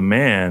was as a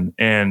man.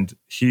 And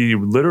he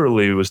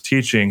literally was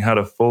teaching how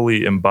to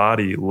fully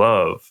embody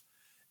love.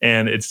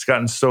 And it's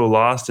gotten so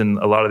lost in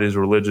a lot of these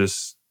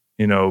religious,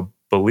 you know,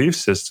 belief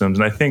systems.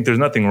 And I think there's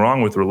nothing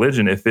wrong with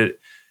religion if it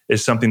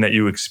is something that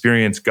you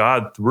experience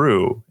God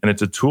through, and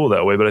it's a tool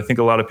that way. But I think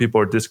a lot of people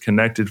are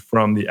disconnected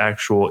from the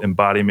actual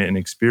embodiment and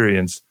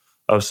experience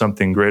of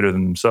something greater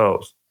than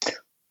themselves.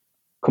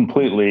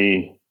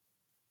 Completely.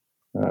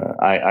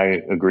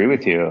 I agree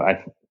with you.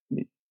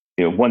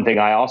 One thing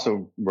I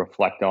also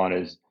reflect on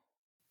is,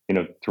 you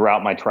know,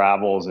 throughout my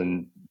travels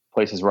and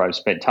places where I've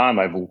spent time,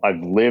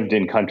 I've lived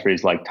in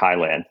countries like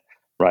Thailand,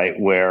 right,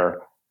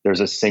 where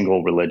there's a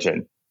single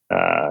religion,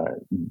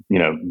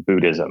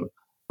 Buddhism,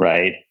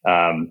 right?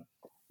 I've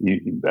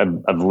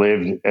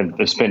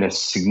spent a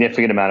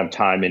significant amount of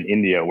time in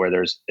India where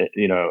there's,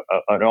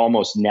 an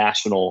almost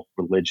national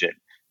religion.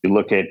 You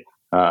look at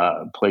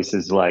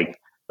places like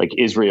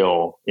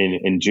Israel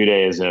in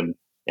Judaism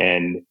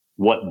and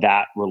what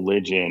that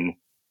religion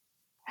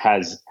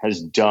has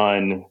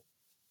done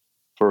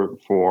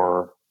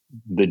for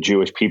the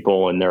Jewish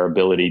people and their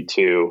ability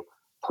to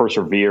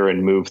persevere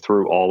and move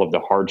through all of the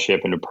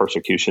hardship and the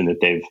persecution that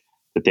they've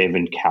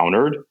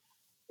encountered.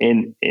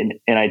 And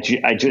I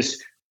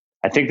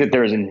think that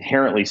there's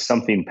inherently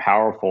something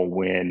powerful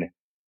when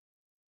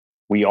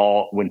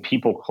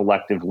people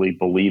collectively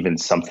believe in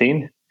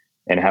something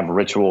and have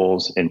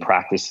rituals and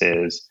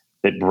practices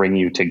that bring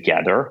you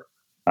together.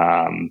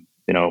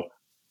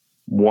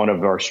 One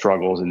of our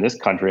struggles in this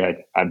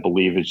country, I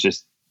believe, is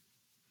just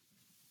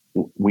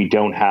we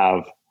don't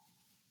have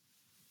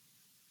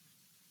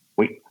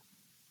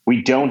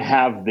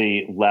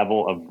the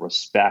level of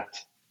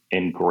respect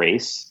and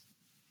grace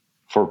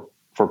for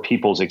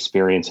people's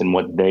experience and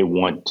what they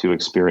want to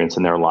experience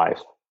in their life,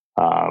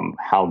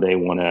 how they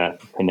want to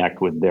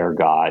connect with their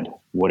God,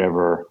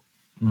 whatever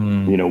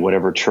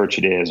church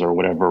it is or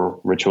whatever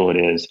ritual it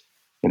is.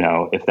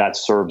 If that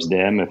serves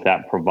them, if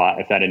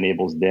that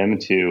enables them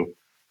to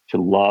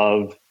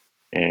love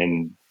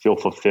and feel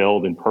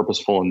fulfilled and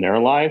purposeful in their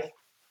life,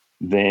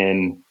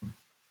 then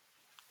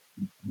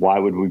why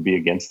would we be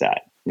against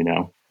that?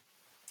 Yeah,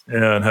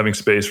 and having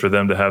space for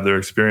them to have their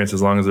experience,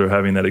 as long as they're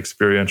having that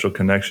experiential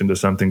connection to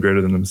something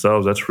greater than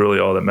themselves, that's really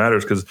all that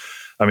matters. Because,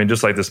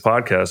 just like this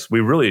podcast,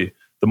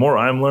 the more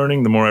I'm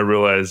learning, the more I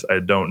realize I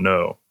don't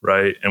know,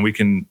 right? And we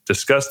can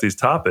discuss these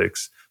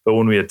topics, but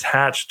when we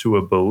attach to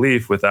a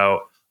belief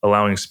without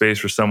allowing space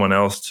for someone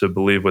else to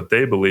believe what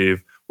they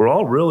believe, we're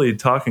all really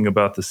talking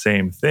about the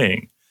same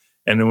thing.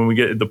 And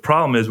then the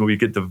problem is when we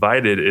get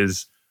divided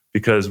is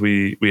because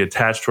we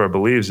attach to our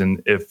beliefs.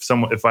 And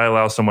if I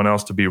allow someone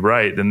else to be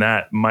right, then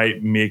that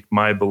might make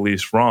my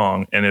beliefs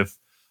wrong. And if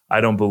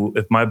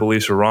my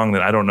beliefs are wrong,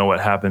 then I don't know what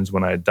happens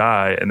when I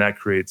die. And that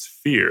creates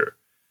fear.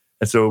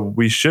 And so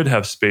we should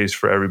have space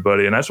for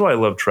everybody. And that's why I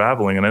love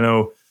traveling. And I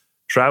know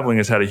traveling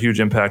has had a huge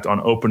impact on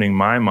opening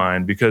my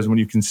mind, because when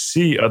you can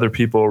see other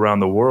people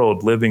around the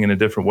world living in a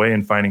different way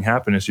and finding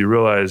happiness, you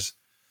realize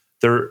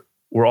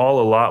we're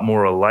all a lot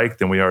more alike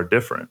than we are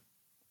different.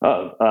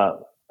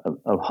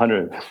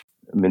 100.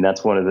 I mean,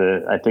 that's one of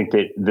I think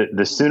that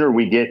the sooner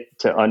we get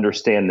to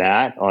understand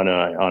that on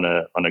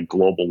a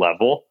global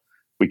level,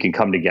 we can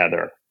come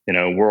together.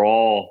 We're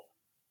all,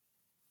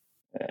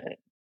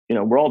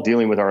 we're all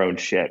dealing with our own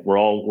shit. We're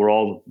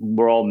all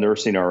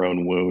nursing our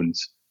own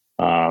wounds.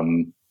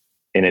 And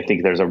I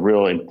think there's a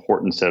real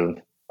importance of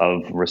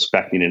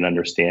respecting and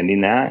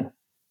understanding that.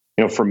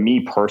 For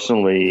me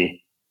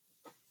personally,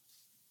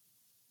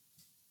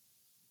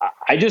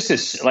 I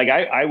just like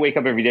I wake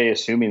up every day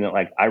assuming that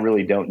like I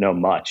really don't know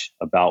much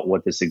about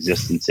what this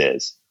existence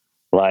is.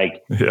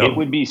 Like It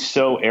would be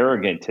so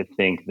arrogant to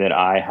think that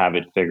I have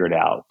it figured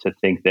out, to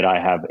think that I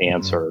have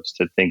answers,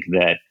 to think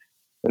that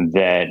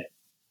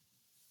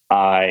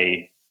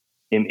I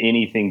am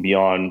anything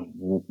beyond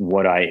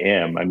what I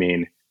am. I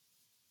mean,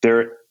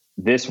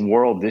 this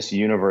world, this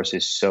universe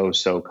is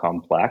so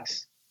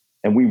complex,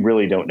 and we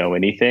really don't know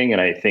anything.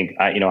 And I think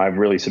I've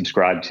really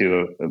subscribed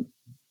to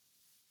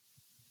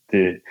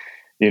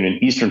an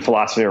Eastern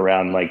philosophy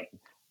around like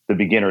the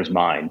beginner's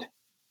mind,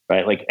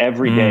 right? Like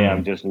every day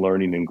I'm just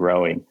learning and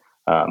growing.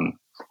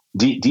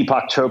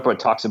 Deepak Chopra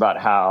talks about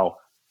how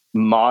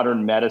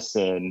modern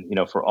medicine,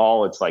 for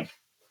all its like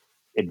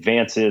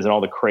advances and all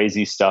the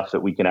crazy stuff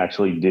that we can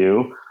actually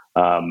do,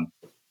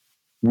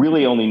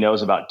 really only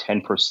knows about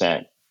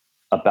 10%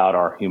 about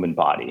our human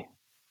body.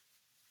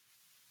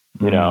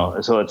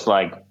 So it's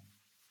like,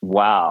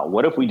 wow,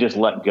 what if we just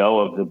let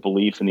go of the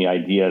belief and the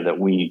idea that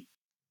we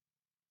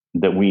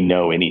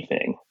know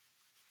anything?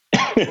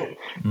 I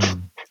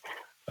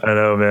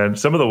know, man.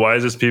 Some of the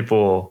wisest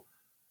people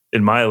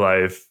in my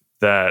life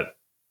that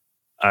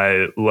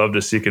I love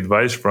to seek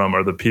advice from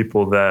are the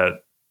people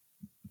that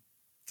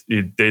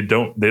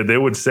they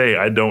would say,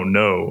 I don't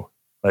know.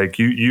 Like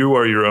you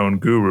are your own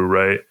guru,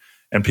 right?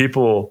 And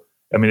people,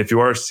 I mean, if you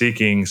are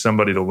seeking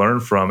somebody to learn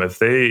from, if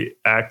they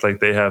act like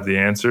they have the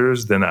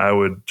answers, then I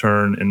would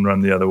turn and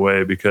run the other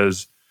way,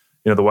 because,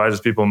 the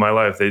wisest people in my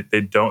life, they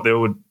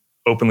would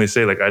openly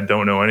say, like, I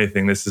don't know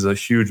anything. This is a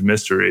huge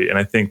mystery. And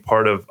I think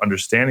part of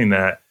understanding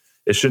that,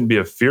 it shouldn't be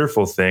a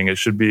fearful thing. It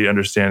should be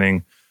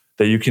understanding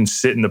that you can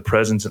sit in the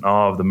presence and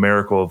awe of the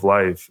miracle of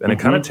life. And it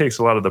kind of takes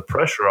a lot of the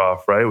pressure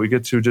off, right? We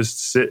get to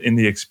just sit in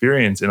the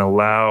experience and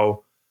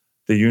allow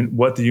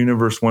what the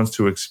universe wants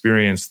to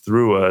experience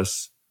through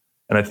us.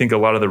 And I think a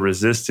lot of the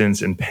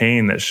resistance and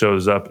pain that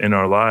shows up in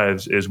our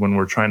lives is when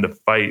we're trying to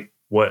fight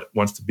what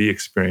wants to be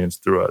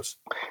experienced through us.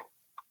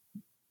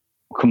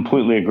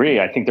 Completely agree.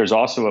 I think there's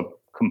also a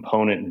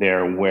component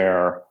there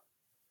where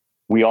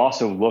we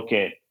also look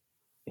at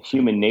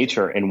human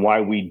nature and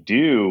why we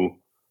do,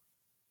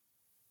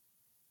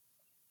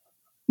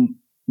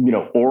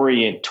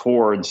 orient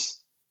towards,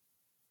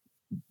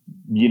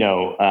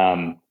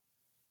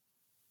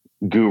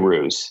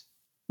 gurus,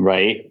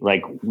 right?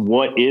 Like,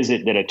 what is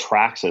it that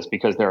attracts us?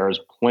 Because there is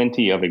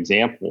plenty of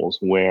examples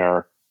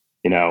where,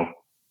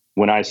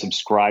 when I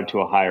subscribe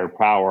to a higher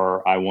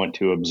power, I want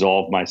to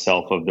absolve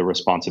myself of the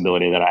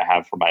responsibility that I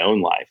have for my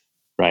own life,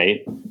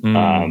 right?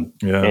 And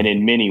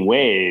in many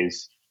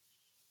ways,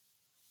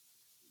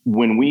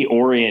 when we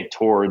orient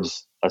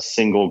towards a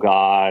single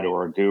God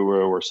or a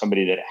guru or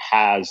somebody that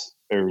has,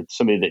 or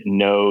somebody that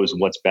knows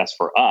what's best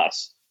for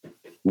us,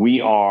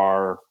 we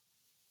are,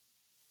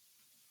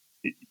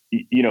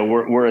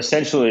 we're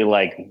essentially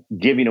like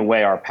giving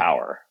away our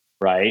power,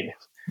 right?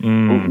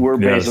 We're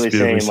basically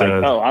saying like,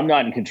 oh, I'm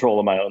not in control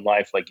of my own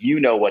life. Like,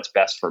 what's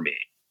best for me.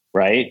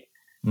 Right.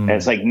 And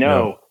it's like,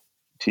 no,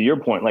 to your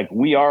point, like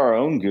we are our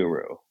own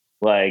guru.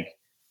 Like,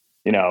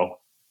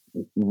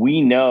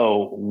 we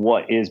know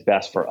what is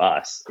best for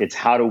us. It's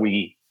how do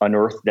we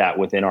unearth that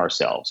within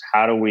ourselves?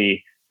 How do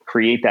we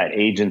create that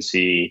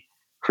agency,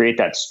 create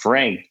that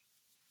strength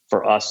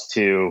for us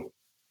to,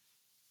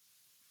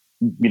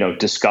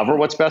 discover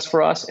what's best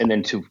for us, and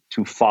then to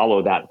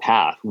follow that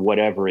path,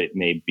 whatever it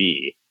may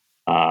be.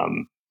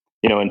 And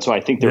so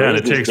I think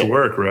it takes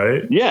work,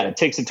 right? Yeah, it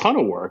takes a ton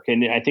of work.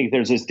 And I think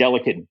there's this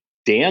delicate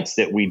dance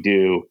that we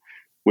do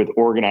with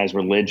organized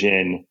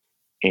religion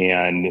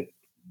and,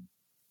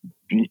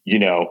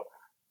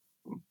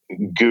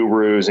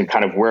 gurus and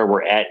kind of where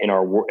we're at in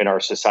our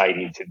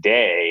society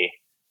today,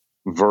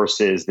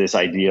 versus this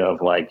idea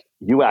of like,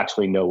 you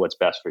actually know what's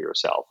best for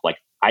yourself. Like,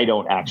 I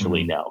don't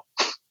actually know,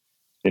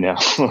 And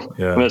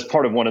that's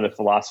part of one of the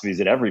philosophies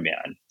at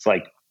Everyman. It's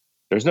like,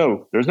 there's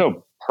no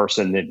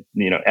person that,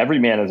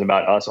 Everyman is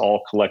about us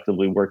all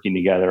collectively working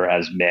together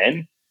as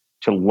men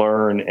to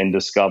learn and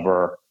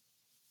discover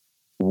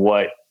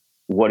what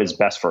is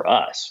best for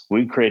us.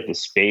 We create the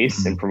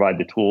space and provide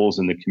the tools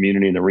and the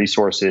community and the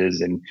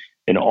resources and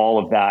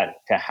all of that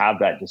to have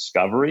that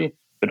discovery.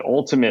 But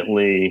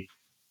ultimately,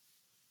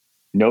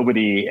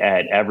 nobody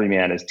at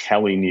Everyman is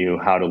telling you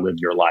how to live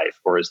your life,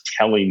 or is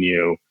telling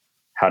you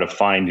how to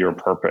find your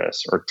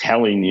purpose, or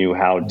telling you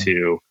how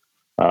to,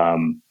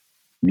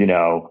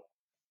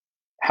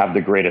 have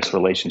the greatest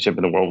relationship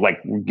in the world. Like,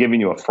 we're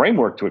giving you a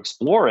framework to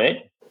explore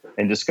it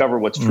and discover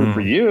what's true for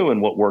you and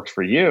what works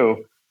for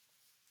you.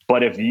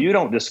 But if you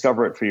don't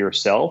discover it for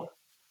yourself,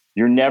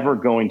 you're never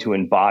going to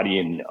embody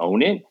and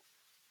own it.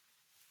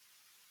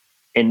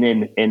 and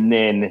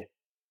then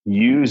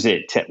use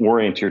it to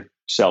orient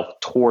yourself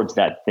towards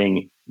that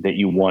thing that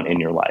you want in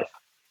your life.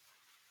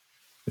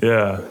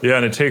 Yeah. Yeah.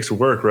 And it takes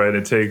work, right?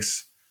 It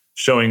takes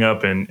showing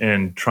up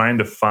and trying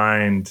to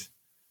find,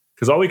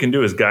 because all we can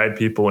do is guide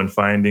people in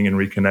finding and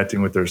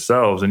reconnecting with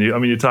themselves. And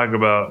you talk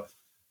about,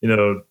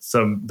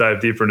 some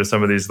dive deeper into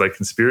some of these like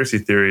conspiracy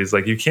theories,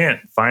 like you can't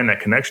find that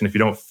connection if you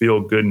don't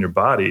feel good in your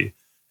body.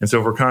 And so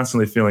if we're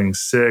constantly feeling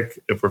sick,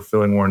 if we're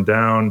feeling worn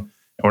down,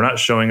 and we're not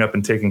showing up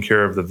and taking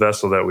care of the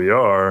vessel that we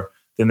are,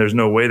 then there's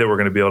no way that we're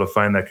going to be able to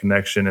find that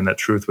connection and that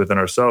truth within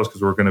ourselves,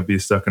 because we're going to be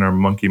stuck in our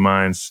monkey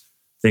minds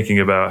thinking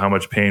about how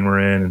much pain we're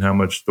in and how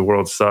much the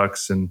world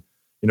sucks. And,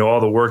 all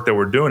the work that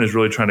we're doing is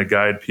really trying to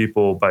guide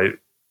people by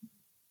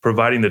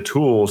providing the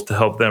tools to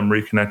help them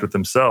reconnect with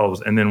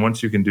themselves. And then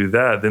once you can do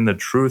that, then the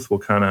truth will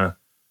kind of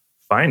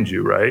find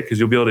you, right? Because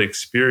you'll be able to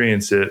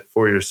experience it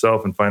for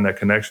yourself and find that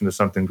connection to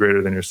something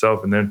greater than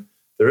yourself. And then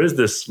there is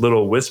this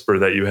little whisper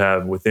that you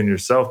have within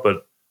yourself,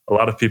 but a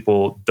lot of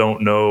people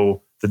don't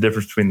know the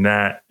difference between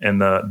that and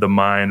the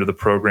mind or the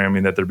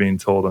programming that they're being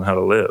told on how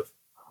to live.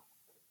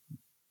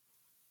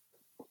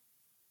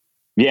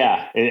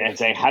 Yeah, and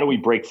saying, how do we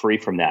break free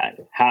from that?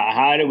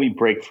 How do we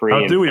break free?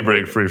 How do we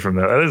break free from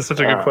that? That is such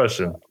a good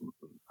question.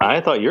 I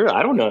thought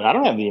I don't know. I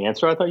don't have the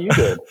answer. I thought you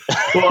did.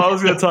 Well, I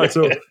was going to talk.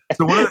 So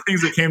one of the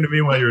things that came to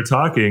me while you were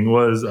talking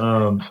was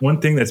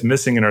one thing that's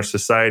missing in our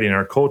society and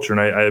our culture.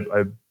 And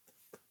I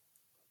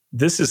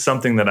this is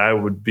something that I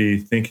would be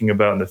thinking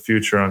about in the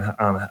future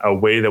on a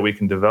way that we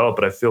can develop.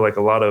 But I feel like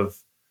a lot of,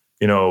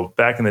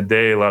 back in the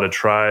day, a lot of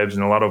tribes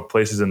and a lot of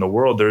places in the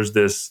world, there's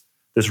this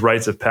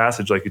rites of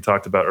passage, like you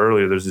talked about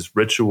earlier. There's this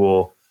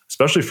ritual,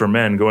 especially for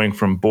men, going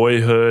from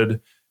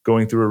boyhood,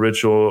 going through a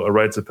ritual, a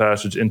rites of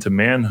passage into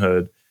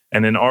manhood.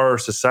 And in our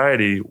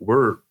society,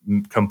 we're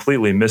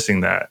completely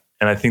missing that.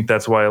 And I think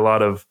that's why a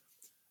lot of,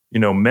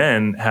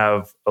 men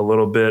have a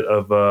little bit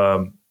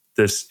of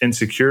this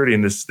insecurity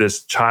and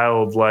this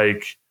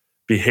childlike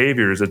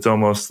behaviors. It's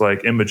almost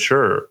like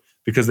immature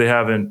because they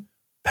haven't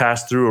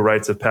passed through a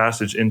rites of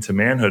passage into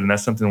manhood. And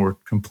that's something we're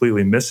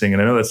completely missing.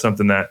 And I know that's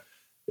something that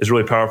is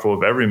really powerful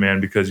of every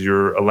man, because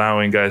you're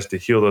allowing guys to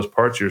heal those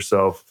parts of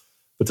yourself.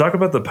 But talk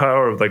about the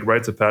power of like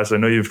rites of passage. I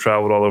know you've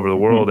traveled all over the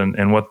world,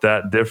 and what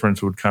that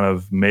difference would kind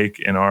of make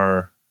in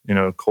our,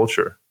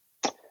 culture.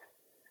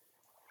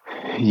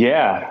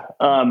 Yeah.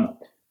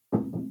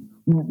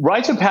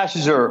 Rites of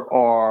passage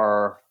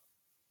are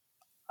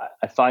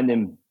I find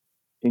them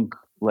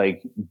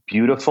like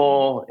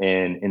beautiful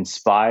and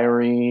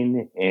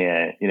inspiring,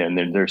 and,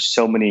 and there's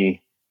so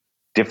many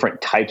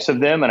different types of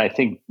them. And I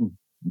think,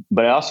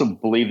 but I also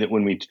believe that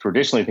when we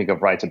traditionally think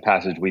of rites of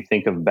passage, we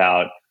think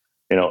about,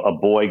 a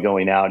boy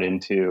going out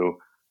into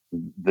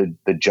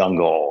the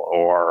jungle,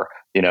 or,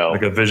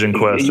 like a vision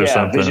quest or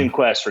something. Vision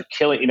quest, or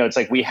killing, it's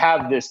like we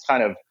have this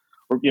kind of,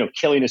 or,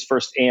 killing his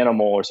first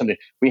animal or something.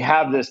 We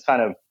have this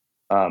kind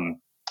of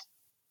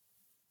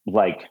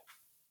like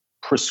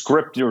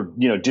prescriptive,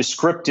 or,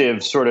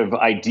 descriptive sort of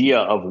idea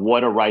of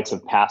what a rites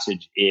of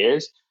passage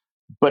is.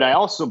 But I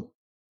also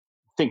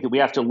think that we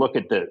have to look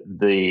at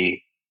the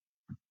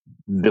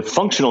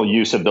functional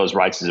use of those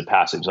rites of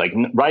passage. Like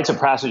rites of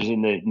passage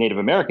in the Native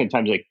American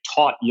times, like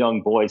taught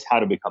young boys how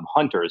to become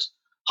hunters.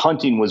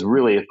 Hunting was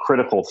really a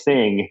critical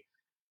thing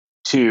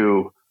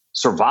to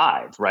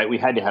survive, right? We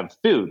had to have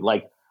food.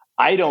 Like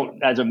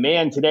as a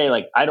man today,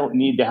 like I don't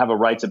need to have a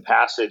rites of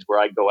passage where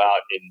I go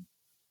out and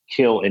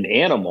kill an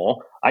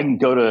animal. I can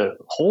go to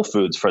Whole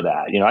Foods for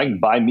that. I can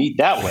buy meat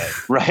that way,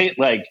 right?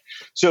 Like,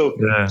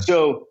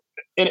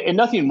 and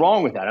nothing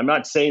wrong with that. I'm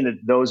not saying that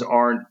those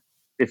aren't,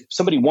 if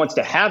somebody wants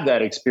to have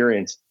that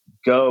experience,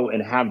 go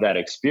and have that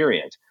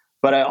experience.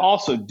 But I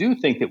also do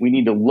think that we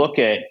need to look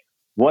at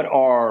what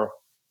are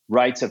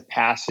rites of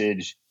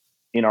passage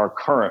in our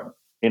current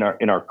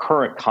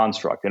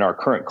construct, in our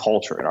current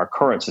culture, in our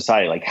current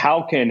society. Like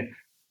how can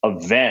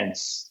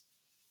events,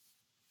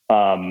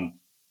 how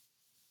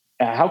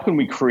can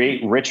we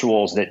create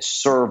rituals that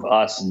serve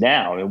us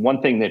now? And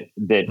one thing that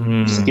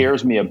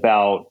scares me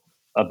about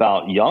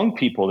young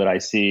people that I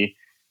see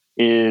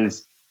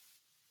is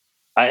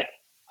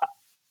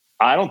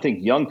I don't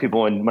think young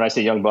people, and when I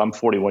say young, but I'm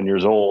 41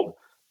 years old,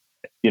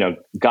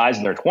 guys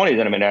in their 20s,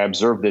 and I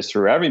observe this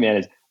through every man,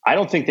 is I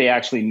don't think they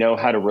actually know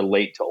how to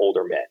relate to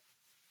older men.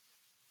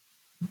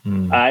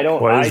 I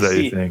don't. Why is that,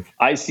 you think?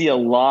 I see a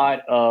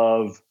large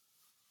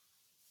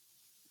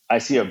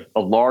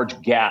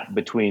gap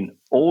between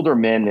older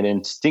men that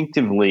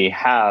instinctively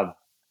have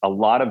a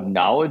lot of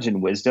knowledge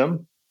and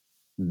wisdom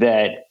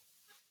that,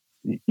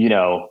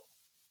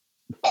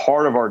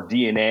 part of our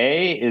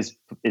DNA is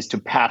to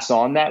pass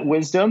on that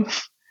wisdom,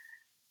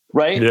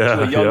 right?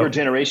 To a younger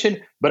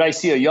generation. But I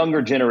see a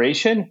younger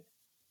generation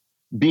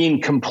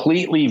being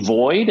completely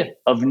void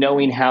of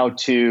knowing how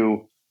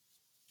to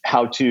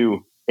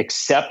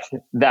accept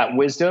that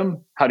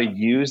wisdom, how to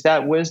use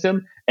that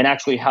wisdom, and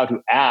actually how to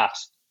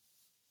ask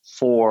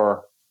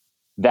for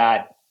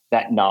that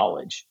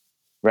knowledge,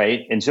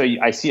 right? And so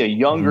I see a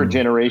younger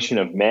generation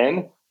of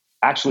men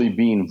actually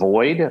being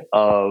void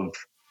of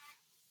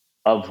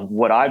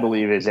what I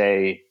believe is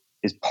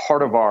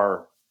part of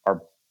our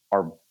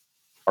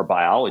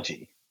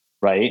biology,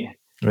 right?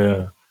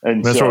 Yeah.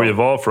 And that's so, where we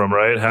evolved from,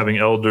 right? Having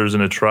elders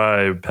in a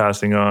tribe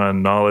passing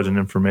on knowledge and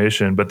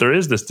information. But there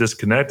is this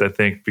disconnect, I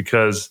think,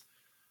 because,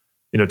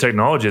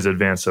 technology has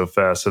advanced so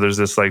fast. So there's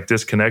this like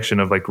disconnection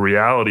of like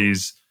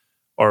realities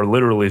are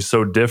literally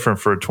so different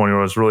for a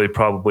 20-year-old. It's really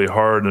probably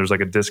hard. And there's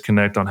like a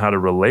disconnect on how to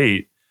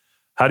relate.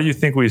 How do you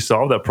think we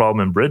solve that problem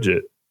and bridge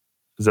it?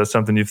 Is that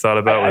something you've thought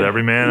about with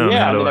Everyman?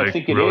 Yeah, I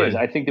think it is.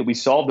 I think that we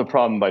solve the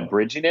problem by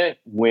bridging it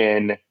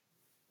when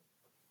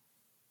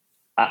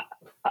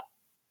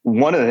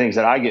one of the things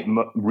that I get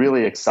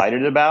really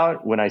excited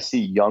about when I see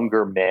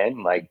younger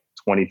men like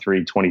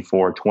 23,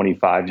 24,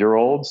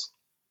 25-year-olds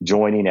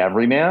joining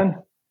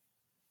Everyman,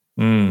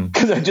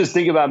 because I just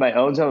think about my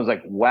own son. I was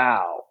like,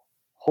 wow,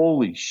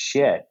 holy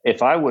shit.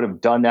 If I would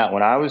have done that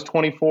when I was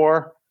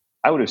 24,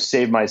 I would have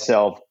saved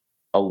myself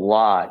a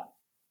lot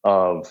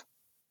of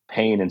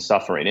pain and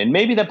suffering. And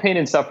maybe the pain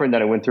and suffering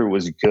that I went through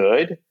was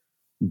good,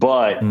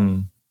 but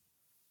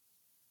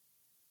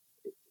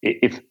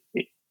if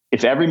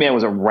Everyman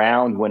was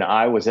around when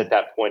I was at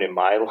that point in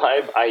my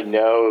life, I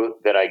know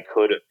that I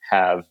could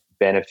have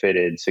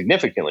benefited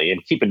significantly.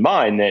 And keep in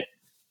mind that,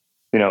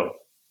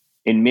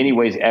 in many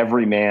ways,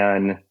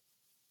 Everyman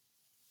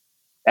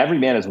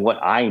is what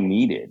I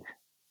needed.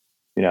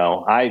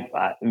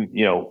 I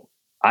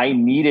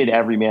needed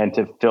Everyman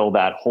to fill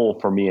that hole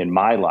for me in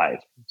my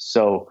life.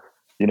 So,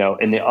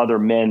 and the other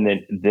men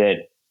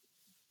that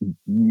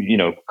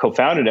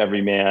co-founded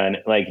Everyman,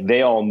 like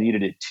they all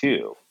needed it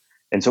too.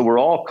 And so we're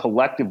all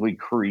collectively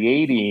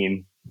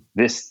creating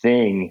this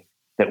thing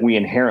that we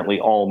inherently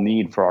all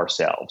need for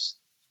ourselves.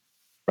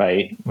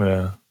 Right.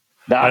 Yeah.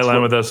 I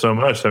align with that so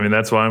much. I mean,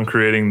 that's why I'm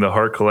creating the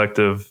Heart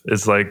Collective.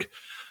 It's like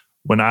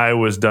when I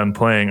was done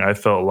playing, I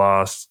felt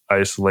lost,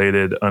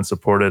 isolated,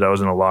 unsupported. I was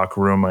in a locker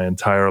room my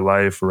entire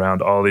life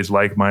around all these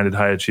like-minded,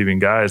 high-achieving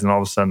guys. And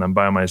all of a sudden I'm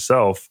by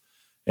myself.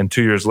 And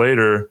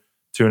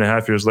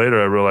 2.5 years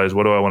later, I realized,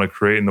 what do I want to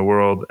create in the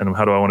world? And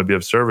how do I want to be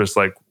of service?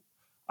 Like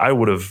I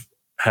would have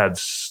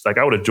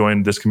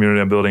joined this community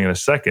I'm building in a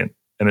second.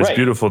 And it's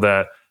beautiful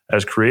that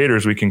as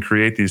creators, we can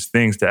create these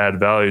things to add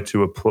value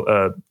to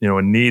a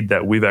need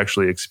that we've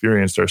actually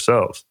experienced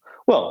ourselves.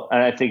 Well,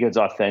 and I think it's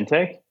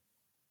authentic,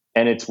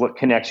 and it's what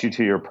connects you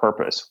to your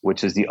purpose,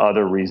 which is the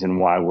other reason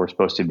why we're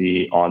supposed to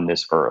be on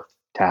this earth,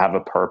 to have a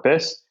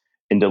purpose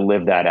and to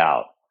live that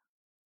out.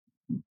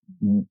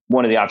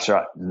 One of the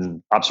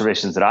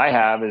observations that I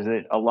have is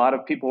that a lot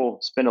of people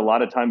spend a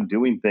lot of time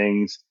doing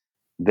things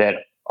that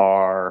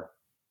are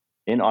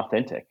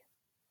inauthentic.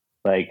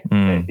 Like,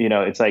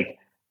 it's like,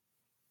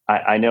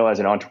 I know as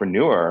an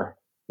entrepreneur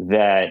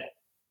that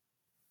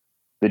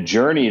the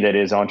journey that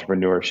is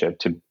entrepreneurship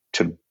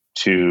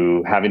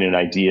to having an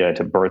idea,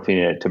 to birthing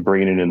it, to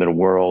bringing it into the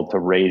world, to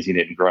raising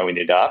it and growing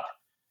it up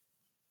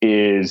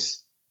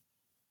is,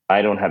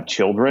 I don't have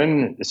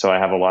children, so I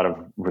have a lot of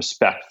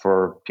respect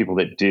for people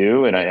that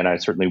do. And I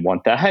certainly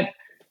want that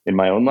in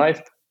my own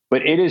life,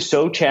 but it is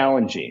so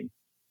challenging.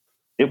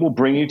 It will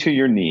bring you to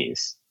your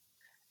knees.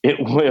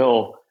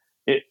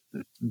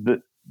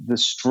 The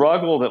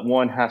struggle that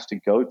one has to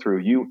go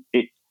through,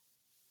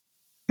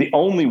 the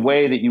only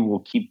way that you will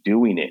keep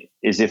doing it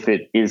is if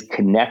it is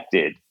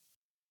connected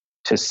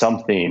to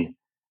something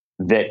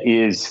that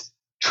is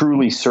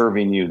truly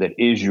serving you, that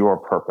is your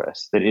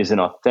purpose, that is an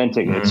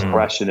authentic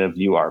expression of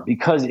you are.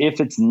 Because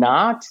if it's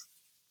not,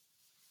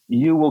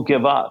 you will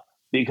give up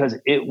because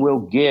it will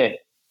get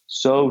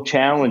so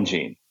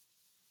challenging.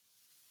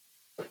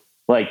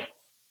 Like,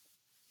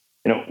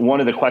 one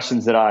of the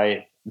questions that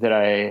I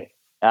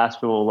ask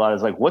people a lot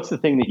is like, what's the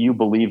thing that you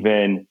believe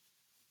in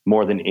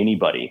more than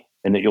anybody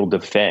and that you'll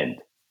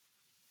defend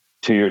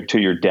to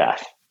your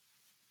death?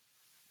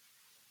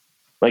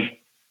 Like,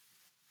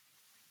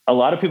 a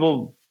lot of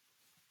people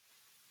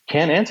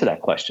can't answer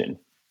that question.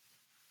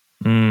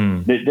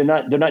 They're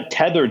not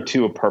tethered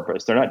to a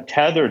purpose. They're not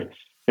tethered.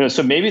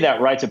 So maybe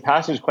that rites of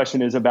passage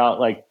question is about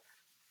like,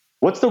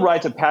 what's the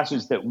rites of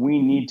passage that we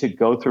need to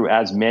go through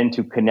as men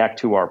to connect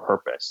to our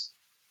purpose?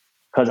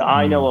 Because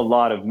I know a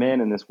lot of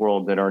men in this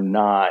world that are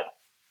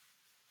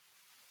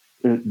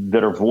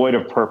void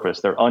of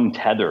purpose. They're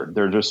untethered.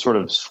 They're just sort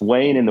of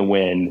swaying in the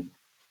wind.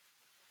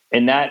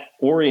 And that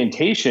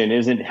orientation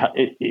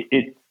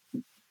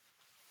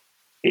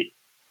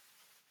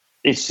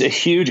it's a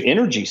huge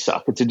energy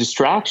suck. It's a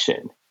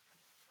distraction.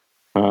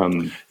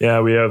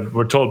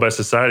 We're told by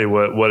society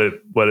what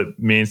it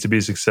means to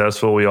be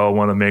successful. We all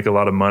want to make a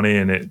lot of money,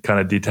 and it kind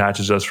of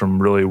detaches us from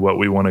really what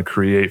we want to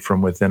create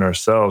from within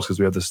ourselves, because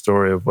we have the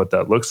story of what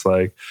that looks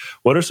like.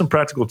 What are some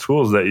practical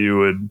tools that you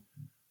would,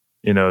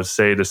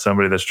 say to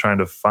somebody that's trying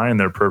to find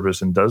their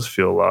purpose and does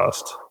feel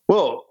lost?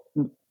 Well,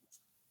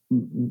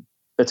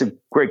 that's a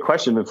great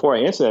question. Before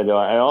I answer that, though,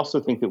 I also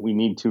think that we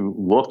need to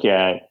look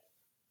at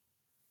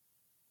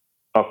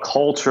a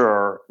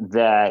culture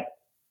that,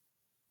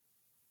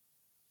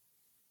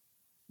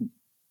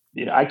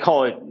 I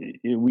call it,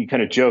 we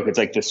kind of joke, it's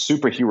like the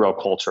superhero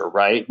culture,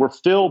 right? We're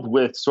filled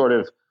with sort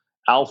of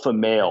alpha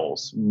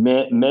males,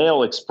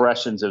 male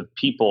expressions of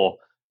people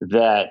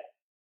that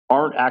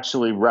aren't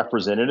actually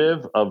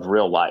representative of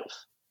real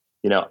life.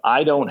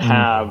 I don't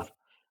have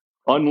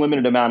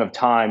unlimited amount of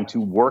time to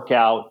work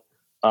out,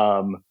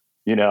 and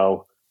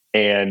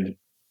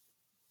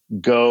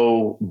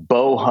go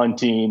bow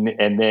hunting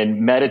and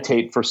then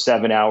meditate for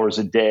 7 hours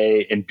a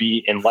day and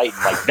be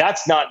enlightened. Like,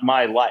 that's not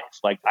my life.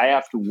 Like, I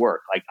have to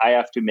work. Like, I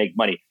have to make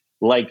money.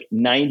 Like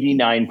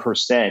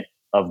 99%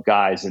 of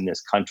guys in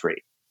this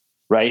country.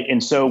 Right.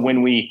 And so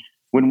when we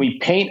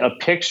paint a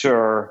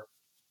picture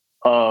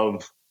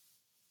of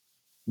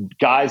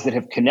guys that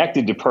have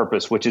connected to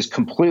purpose, which is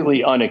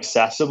completely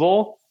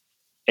inaccessible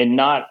and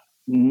not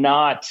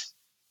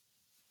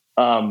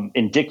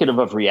indicative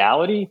of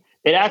reality,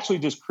 it actually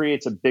just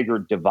creates a bigger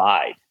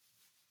divide.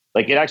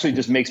 Like, it actually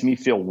just makes me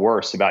feel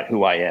worse about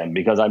who I am,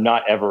 because I'm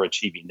not ever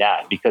achieving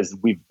that, because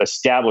we've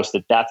established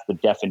that that's the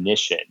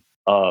definition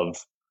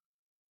of,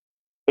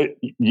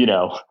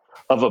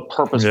 of a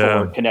purposeful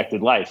or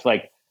connected life.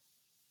 Like,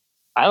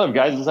 I love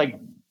guys. It's like,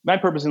 my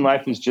purpose in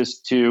life is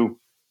just to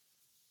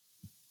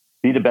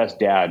be the best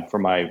dad for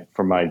my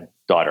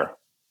daughter.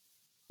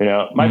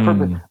 My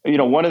purpose,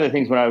 one of the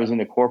things when I was in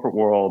the corporate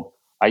world,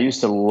 I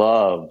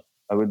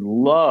would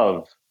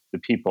love the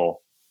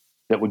people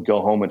that would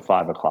go home at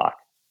 5 o'clock.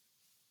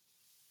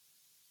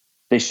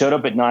 They showed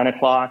up at 9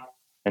 o'clock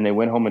and they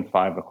went home at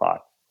 5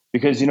 o'clock,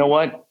 because you know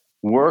what?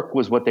 Work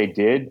was what they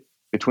did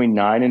between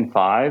 9 and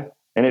 5.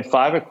 And at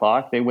 5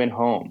 o'clock, they went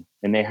home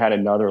and they had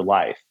another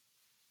life.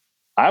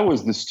 I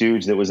was the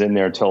stooge that was in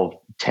there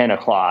till 10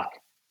 o'clock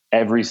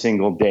every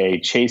single day,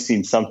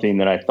 chasing something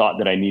that I thought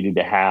that I needed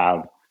to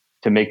have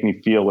to make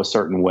me feel a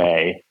certain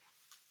way,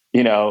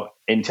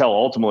 until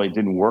ultimately it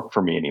didn't work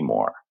for me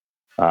anymore.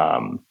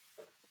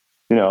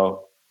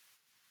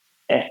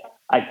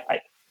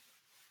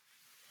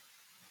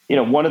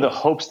 One of the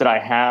hopes that I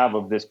have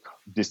of this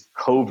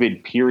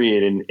COVID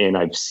period, and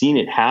I've seen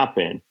it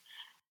happen,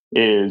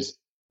 is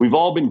we've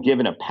all been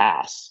given a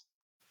pass.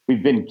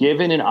 We've been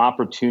given an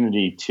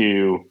opportunity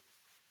to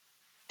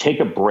take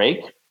a break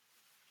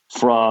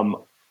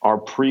from our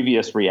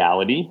previous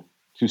reality,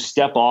 to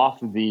step off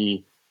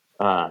the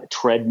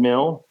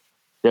treadmill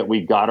that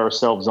we got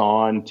ourselves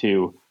on,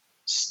 to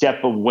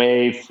step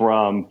away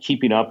from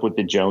keeping up with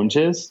the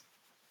Joneses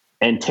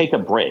and take a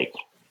break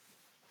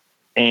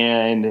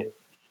and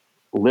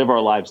live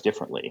our lives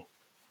differently.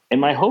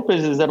 And my hope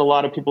is that a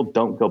lot of people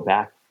don't go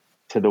back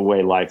to the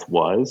way life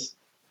was,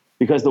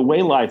 because the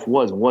way life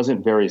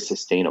wasn't very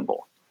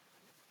sustainable.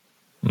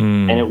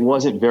 And it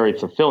wasn't very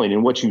fulfilling.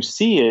 And what you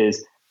see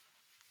is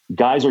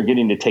guys are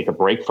getting to take a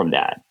break from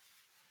that.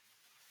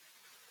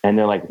 And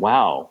they're like,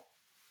 wow,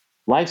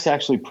 life's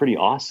actually pretty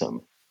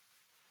awesome.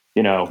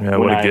 When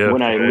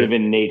I live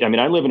in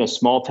I live in a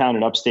small town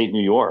in upstate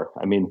New York.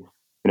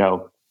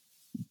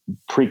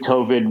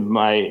 Pre-COVID,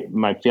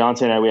 my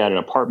fiance and I, we had an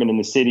apartment in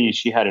the city.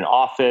 She had an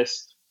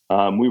office.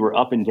 We were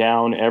up and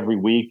down every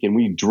week, and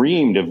we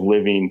dreamed of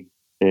living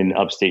in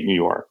upstate New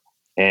York.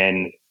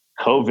 And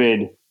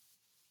COVID,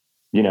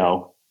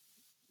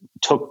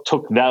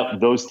 took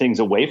those things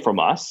away from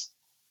us,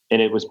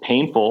 and it was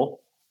painful.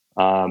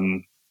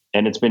 And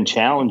it's been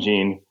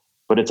challenging,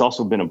 but it's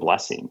also been a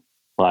blessing.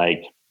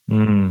 Like,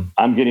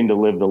 I'm getting to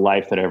live the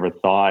life that I ever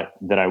thought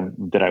that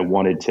I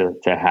wanted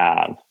to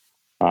have.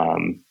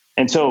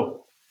 And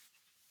so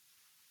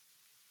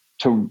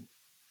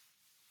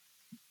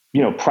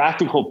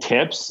practical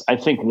tips, I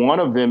think one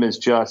of them is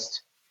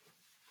just,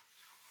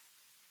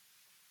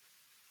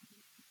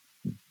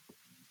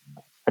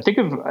 I think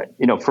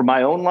of, for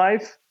my own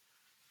life,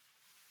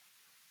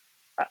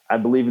 I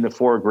believe in the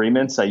 4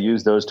 agreements. I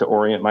use those to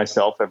orient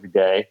myself every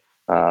day.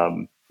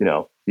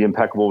 Be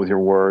impeccable with your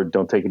word.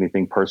 Don't take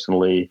anything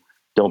personally.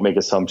 Don't make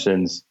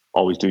assumptions.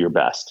 Always do your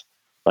best.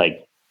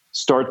 Like,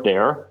 start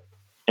there,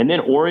 and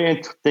then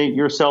orientate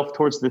yourself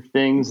towards the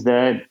things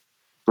that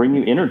bring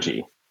you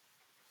energy.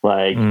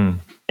 Like, and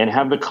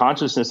have the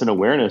consciousness and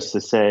awareness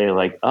to say,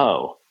 like,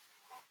 oh,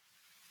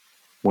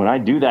 when I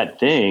do that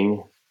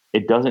thing,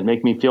 it doesn't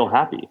make me feel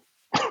happy,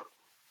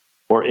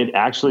 or it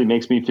actually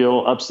makes me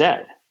feel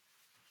upset.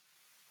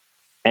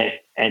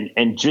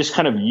 And just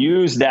kind of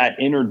use that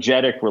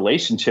energetic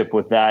relationship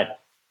with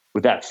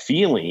that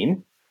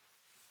feeling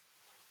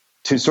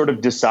to sort of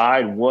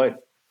decide where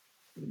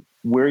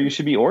you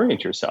should be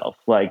orient yourself,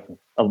 like,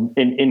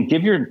 and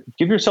give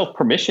yourself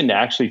permission to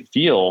actually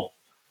feel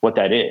what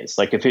that is.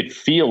 Like, if it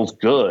feels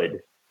good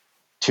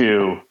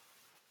to,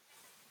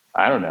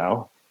 I don't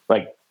know,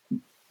 like,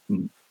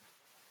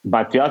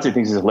 my fiance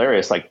thinks it's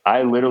hilarious. Like,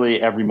 I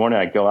literally every morning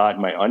I go out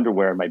in my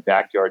underwear in my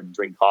backyard and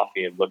drink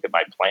coffee and look at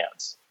my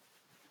plants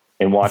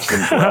and watch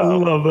them grow. I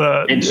love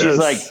that. And she's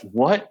like,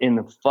 what in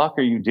the fuck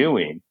are you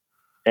doing?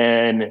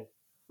 And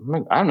I'm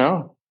like, I don't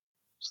know.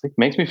 It's like,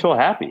 makes me feel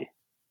happy.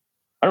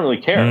 I don't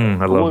really care.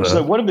 I love that. She's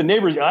like, what if the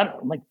neighbors,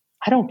 I'm like,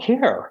 I don't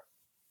care,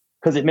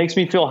 because it makes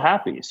me feel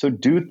happy. So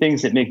do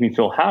things that make me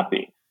feel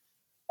happy.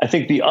 I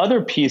think the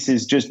other piece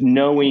is just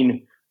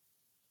knowing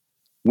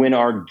when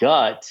our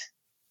gut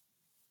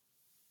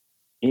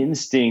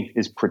instinct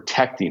is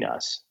protecting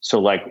us. So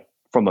like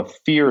from a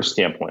fear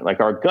standpoint, like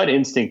our gut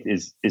instinct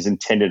is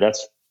intended,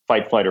 that's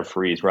fight, flight, or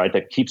freeze, right?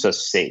 That keeps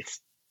us safe.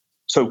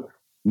 So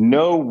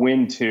know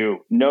when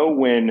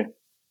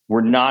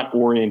we're not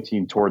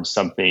orienting towards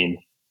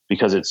something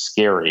because it's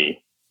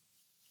scary,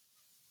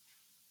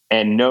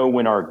 and know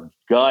when our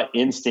gut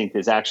instinct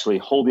is actually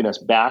holding us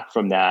back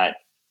from that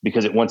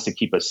because it wants to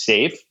keep us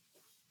safe,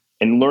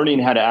 and learning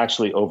how to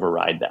actually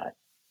override that.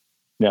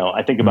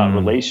 I think about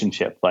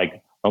relationship,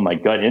 like, oh, my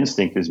gut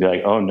instinct is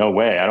like, oh, no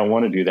way, I don't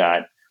want to do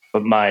that.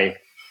 But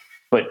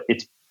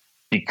it's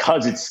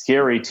because it's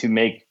scary to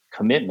make a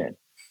commitment.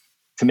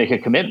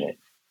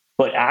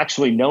 But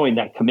actually knowing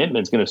that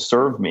commitment is going to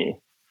serve me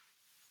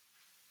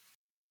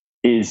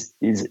is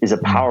a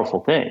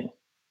powerful thing.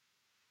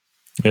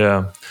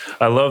 Yeah.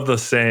 I love the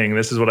saying,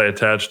 this is what I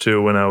attached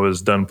to when I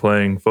was done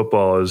playing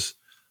football, is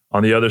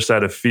on the other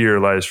side of fear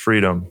lies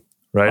freedom,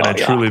 right? I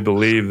truly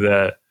believe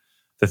that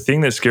the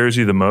thing that scares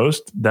you the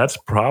most, that's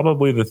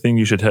probably the thing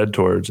you should head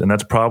towards. And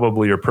that's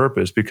probably your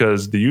purpose,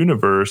 because the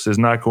universe is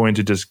not going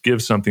to just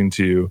give something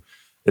to you.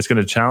 It's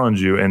going to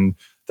challenge you. And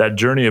that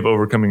journey of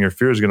overcoming your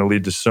fear is going to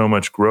lead to so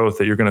much growth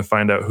that you're going to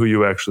find out who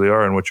you actually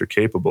are and what you're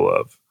capable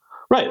of.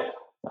 Right.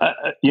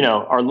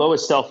 Our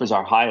lowest self is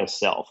our highest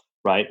self,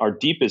 right? Our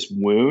deepest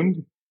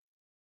wound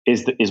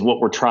is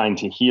what we're trying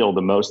to heal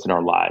the most in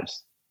our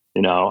lives.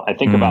 I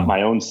think about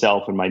my own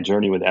self and my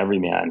journey with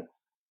Everyman.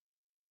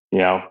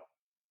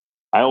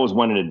 I always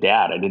wanted a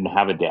dad. I didn't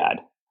have a dad.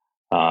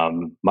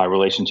 My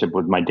relationship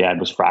with my dad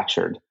was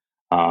fractured.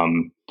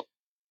 I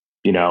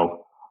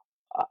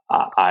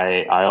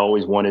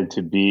always wanted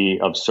to be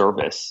of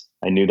service.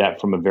 I knew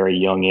that from a very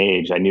young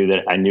age. I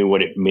knew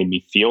what it made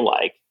me feel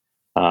like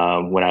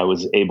when I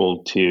was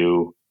able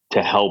to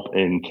help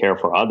and care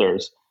for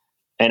others.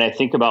 And I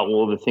think about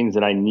all the things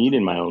that I need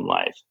in my own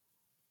life.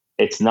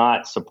 It's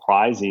not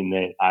surprising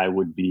that I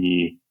would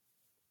be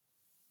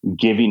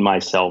giving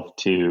myself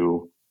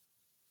to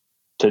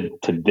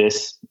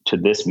this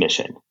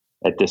mission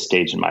at this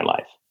stage in my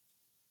life.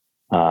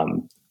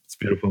 It's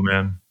beautiful,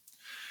 man.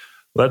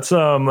 Let's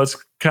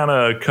kind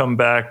of come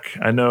back.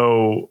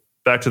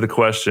 Back to the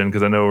question,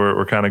 because I know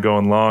we're kind of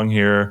going long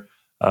here.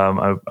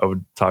 I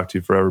would talk to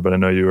you forever, but I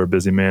know you are a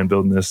busy man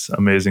building this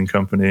amazing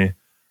company.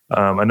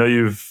 I know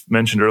you've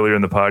mentioned earlier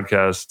in the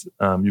podcast,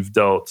 you've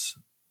dealt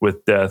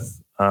with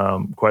death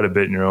quite a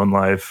bit in your own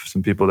life.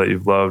 Some people that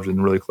you've loved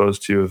and really close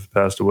to you have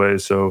passed away.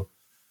 So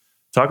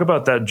talk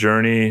about that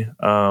journey.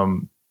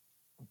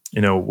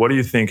 What do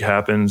you think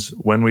happens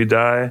when we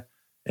die,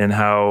 and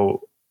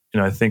how,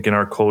 I think in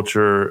our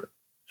culture,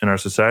 in our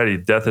society,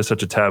 death is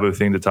such a taboo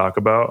thing to talk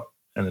about,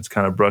 and it's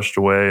kind of brushed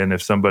away. And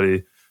if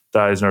somebody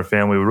dies in our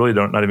family, we really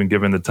not even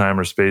given the time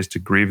or space to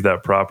grieve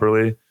that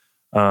properly.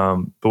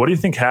 But what do you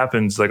think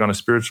happens, like on a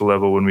spiritual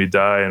level, when we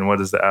die, and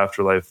what is the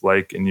afterlife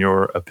like in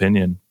your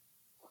opinion?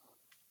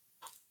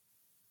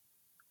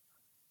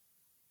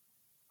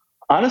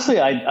 Honestly,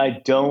 I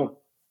don't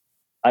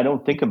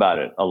think about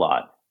it a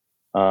lot,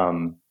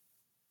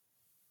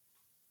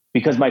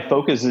 because my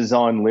focus is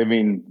on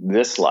living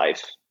this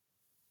life.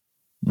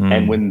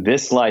 And when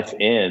this life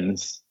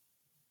ends,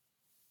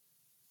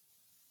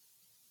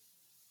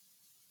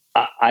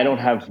 I don't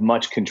have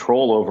much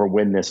control over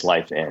when this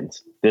life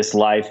ends. This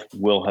life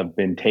will have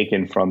been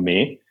taken from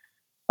me,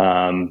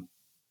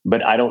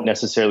 but I don't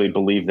necessarily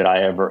believe that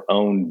I ever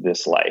owned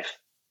this life.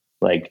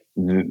 Like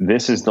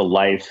this is the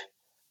life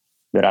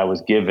that I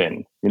was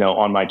given.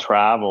 On my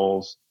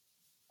travels,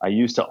 I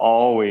used to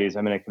always,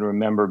 I can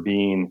remember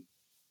being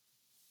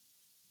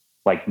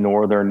like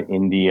northern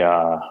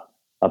India,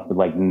 up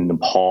like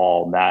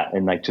Nepal,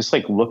 and like just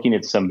like looking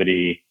at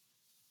somebody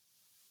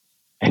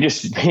and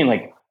just being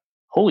like,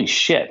 holy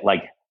shit,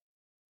 like,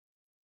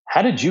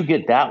 how did you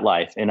get that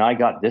life and I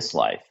got this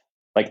life?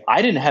 Like,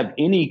 I didn't have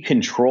any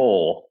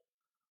control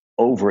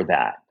over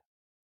that.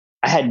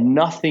 I had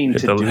nothing to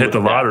do with that. Hit the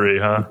lottery,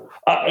 huh?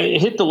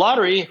 Hit the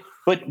lottery,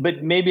 but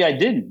maybe I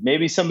didn't.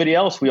 Maybe somebody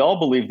else. We all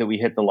believe that we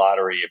hit the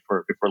lottery if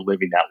we're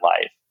living that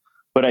life.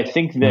 But I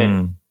think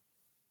that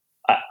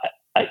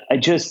I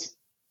just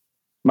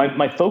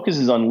my focus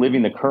is on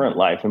living the current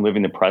life and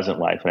living the present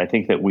life. And I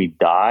think that we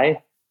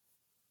die,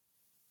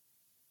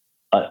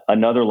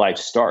 another life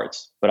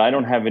starts. But I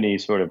don't have any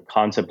sort of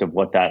concept of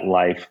what that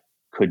life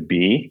could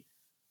be.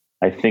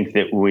 I think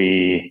that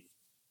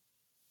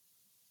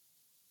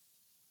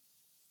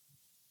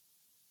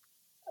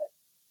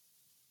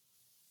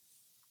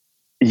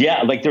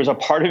like there's a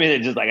part of me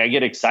that just like, I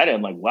get excited.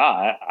 I'm like,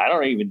 wow, I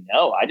don't even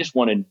know. I just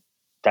wanted,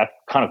 that's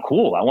kind of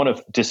cool. I want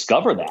to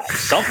discover that.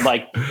 Something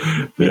like,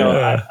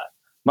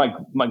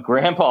 my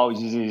grandpa always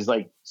he's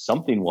like,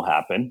 something will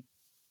happen.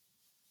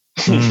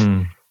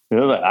 Like,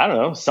 I don't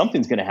know,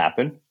 something's going to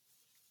happen.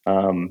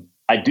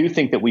 I do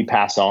think that we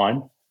pass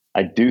on.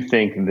 I do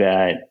think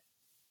that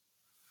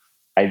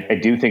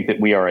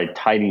we are a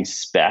tiny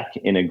speck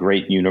in a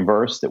great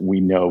universe that we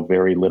know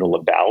very little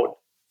about.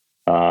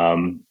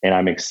 And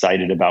I'm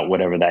excited about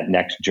whatever that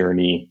next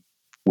journey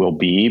will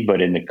be.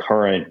 But in the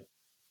current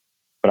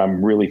but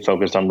I'm really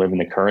focused on living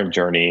the current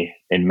journey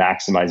and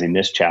maximizing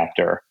this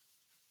chapter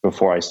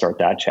before I start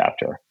that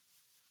chapter.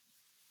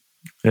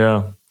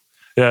 Yeah.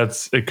 Yeah.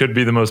 It could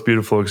be the most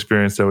beautiful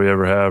experience that we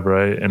ever have.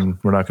 Right. And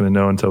we're not going to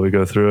know until we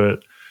go through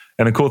it.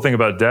 And the cool thing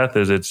about death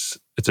is it's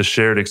a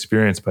shared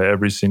experience by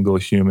every single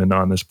human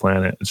on this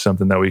planet. It's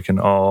something that we can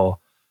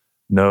all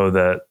know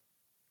that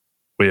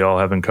we all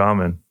have in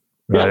common.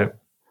 Right. Yeah.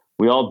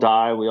 We all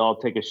die. We all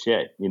take a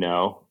shit, you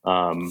know.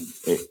 I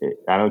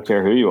don't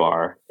care who you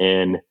are.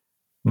 And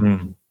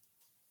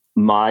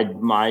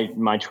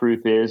my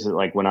truth is that,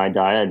 like, when I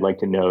die, I'd like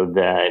to know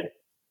that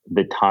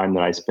the time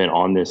that I spent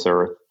on this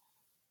earth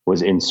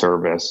was in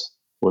service,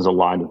 was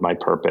aligned with my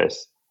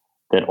purpose,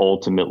 that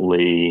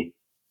ultimately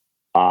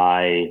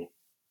I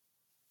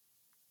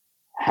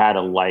had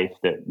a life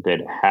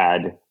that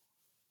had,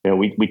 you know,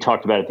 we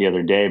talked about it the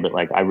other day, but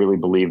like, I really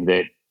believe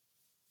that,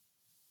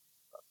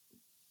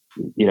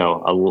 you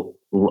know,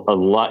 a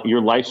lot, your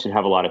life should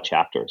have a lot of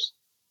chapters.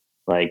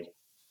 Like,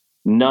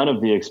 none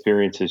of the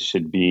experiences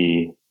should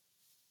be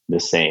the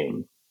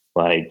same.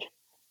 Like,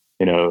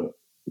 you know,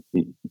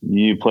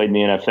 you played in the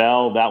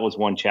NFL, that was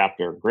one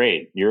chapter.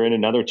 Great. You're in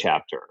another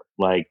chapter.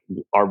 Like,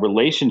 our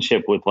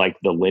relationship with like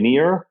the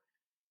linear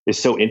is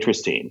so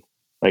interesting.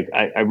 Like,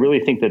 I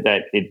really think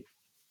that it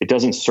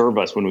doesn't serve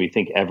us when we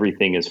think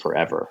everything is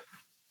forever.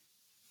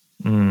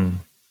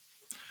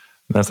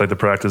 That's like the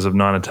practice of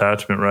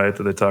non-attachment, right?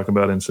 That they talk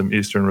about in some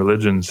Eastern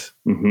religions,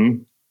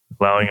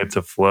 allowing it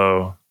to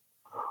flow.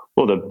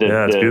 Well,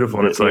 it's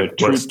beautiful. And it's like,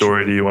 what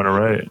story do you want to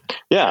write?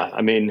 Yeah.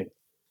 I mean,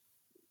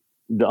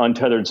 the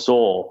untethered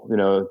soul, you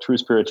know, true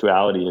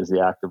spirituality is the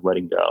act of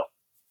letting go.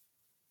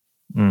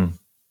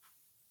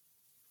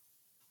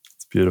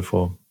 It's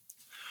beautiful.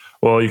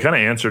 Well, you kind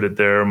of answered it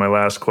there. My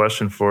last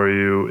question for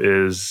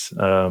you is,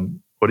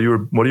 what do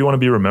you want to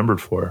be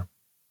remembered for?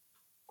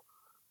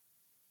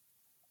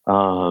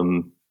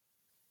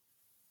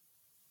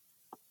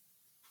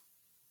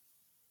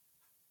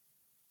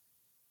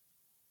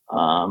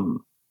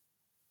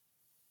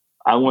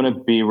 I want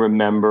to be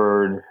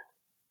remembered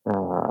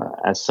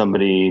as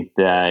somebody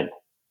that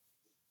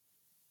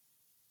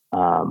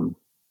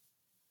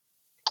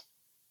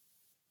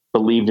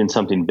believed in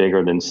something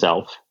bigger than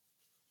self,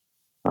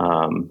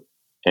 and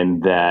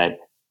that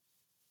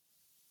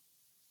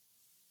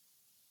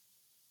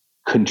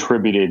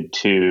contributed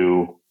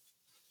to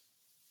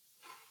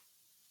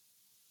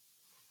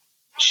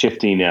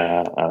shifting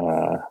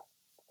our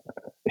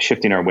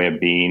way of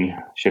being,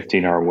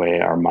 shifting our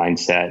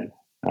mindset.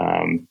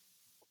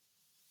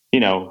 You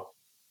know,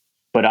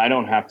 but I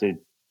don't have to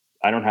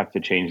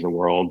change the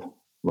world.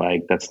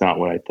 Like, that's not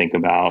what I think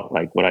about.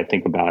 Like, what I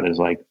think about is,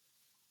 like,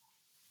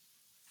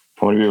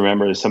 I want to be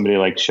remembered as somebody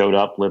like showed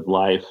up, lived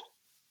life,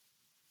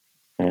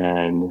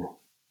 and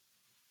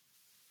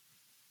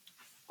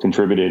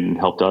contributed and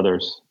helped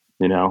others,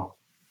 you know,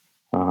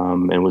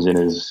 and was in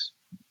his,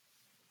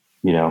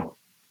 you know,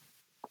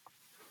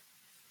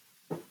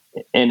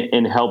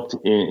 and helped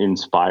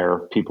inspire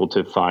people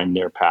to find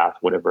their path,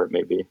 whatever it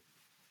may be.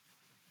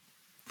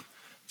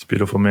 It's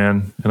beautiful,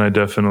 man. And I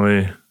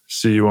definitely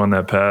see you on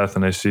that path,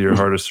 and I see your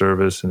heart of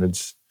service, and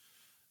it's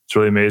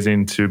really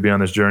amazing to be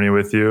on this journey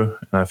with you.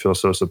 And I feel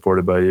so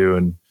supported by you.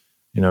 And,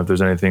 you know, if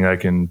there's anything I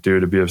can do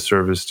to be of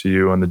service to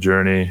you on the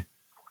journey,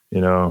 you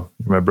know,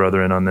 you're my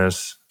brother in on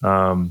this.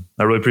 I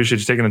really appreciate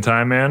you taking the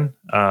time, man.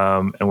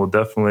 And we'll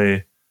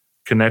definitely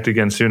connect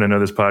again soon. I know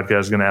this podcast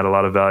is going to add a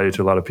lot of value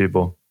to a lot of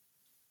people.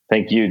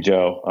 Thank you,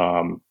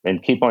 Joe.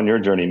 And keep on your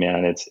journey,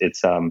 man.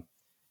 It's a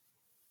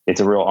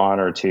real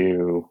honor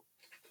to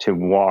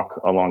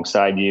walk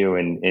alongside you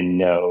and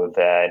know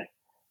that,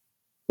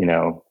 you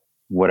know,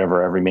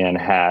 whatever every man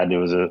had, it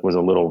was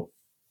a little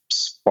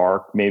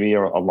spark maybe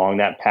along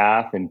that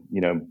path, and, you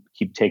know,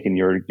 keep taking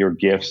your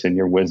gifts and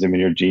your wisdom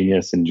and your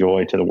genius and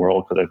joy to the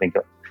world. Because I think,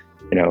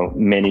 you know,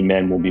 many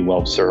men will be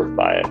well served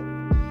by it.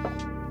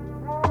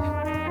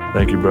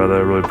 Thank you, brother.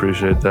 I really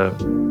appreciate that.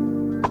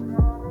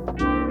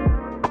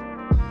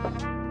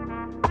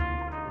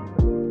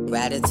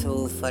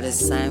 Gratitude for the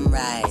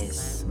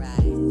sunrise.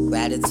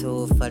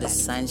 Gratitude for the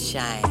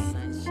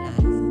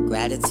sunshine.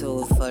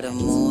 Gratitude for the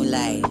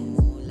moonlight.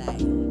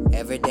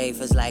 Every day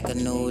feels like a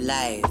new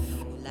life.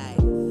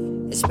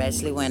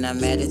 Especially when I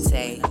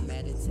meditate.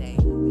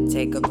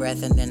 Take a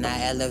breath and then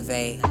I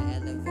elevate.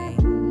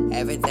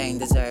 Everything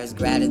deserves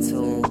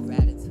gratitude.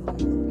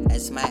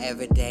 That's my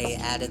everyday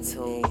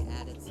attitude.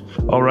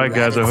 All right,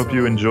 guys, I hope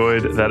you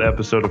enjoyed that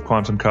episode of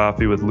Quantum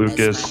Coffee with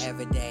Lucas.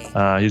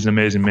 He's an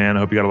amazing man. I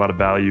hope you got a lot of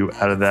value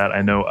out of that.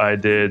 I know I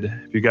did.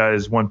 If you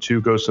guys want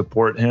to go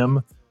support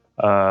him,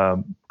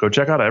 go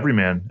check out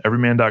Everyman,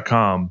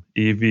 everyman.com,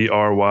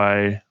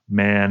 everyman.com.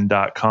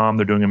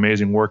 They're doing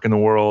amazing work in the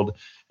world.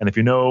 And if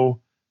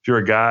you're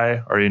a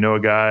guy or you know a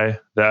guy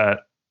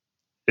that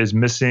is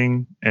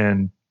missing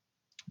and,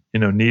 you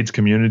know, needs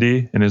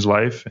community in his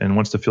life and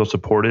wants to feel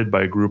supported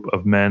by a group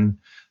of men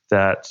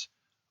that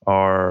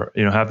are,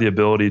 you know, have the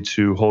ability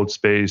to hold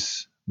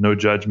space, no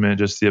judgment,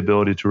 just the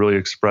ability to really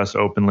express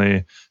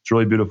openly. It's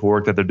really beautiful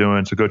work that they're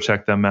doing. So go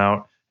check them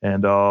out,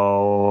 and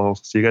I'll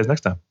see you guys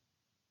next time.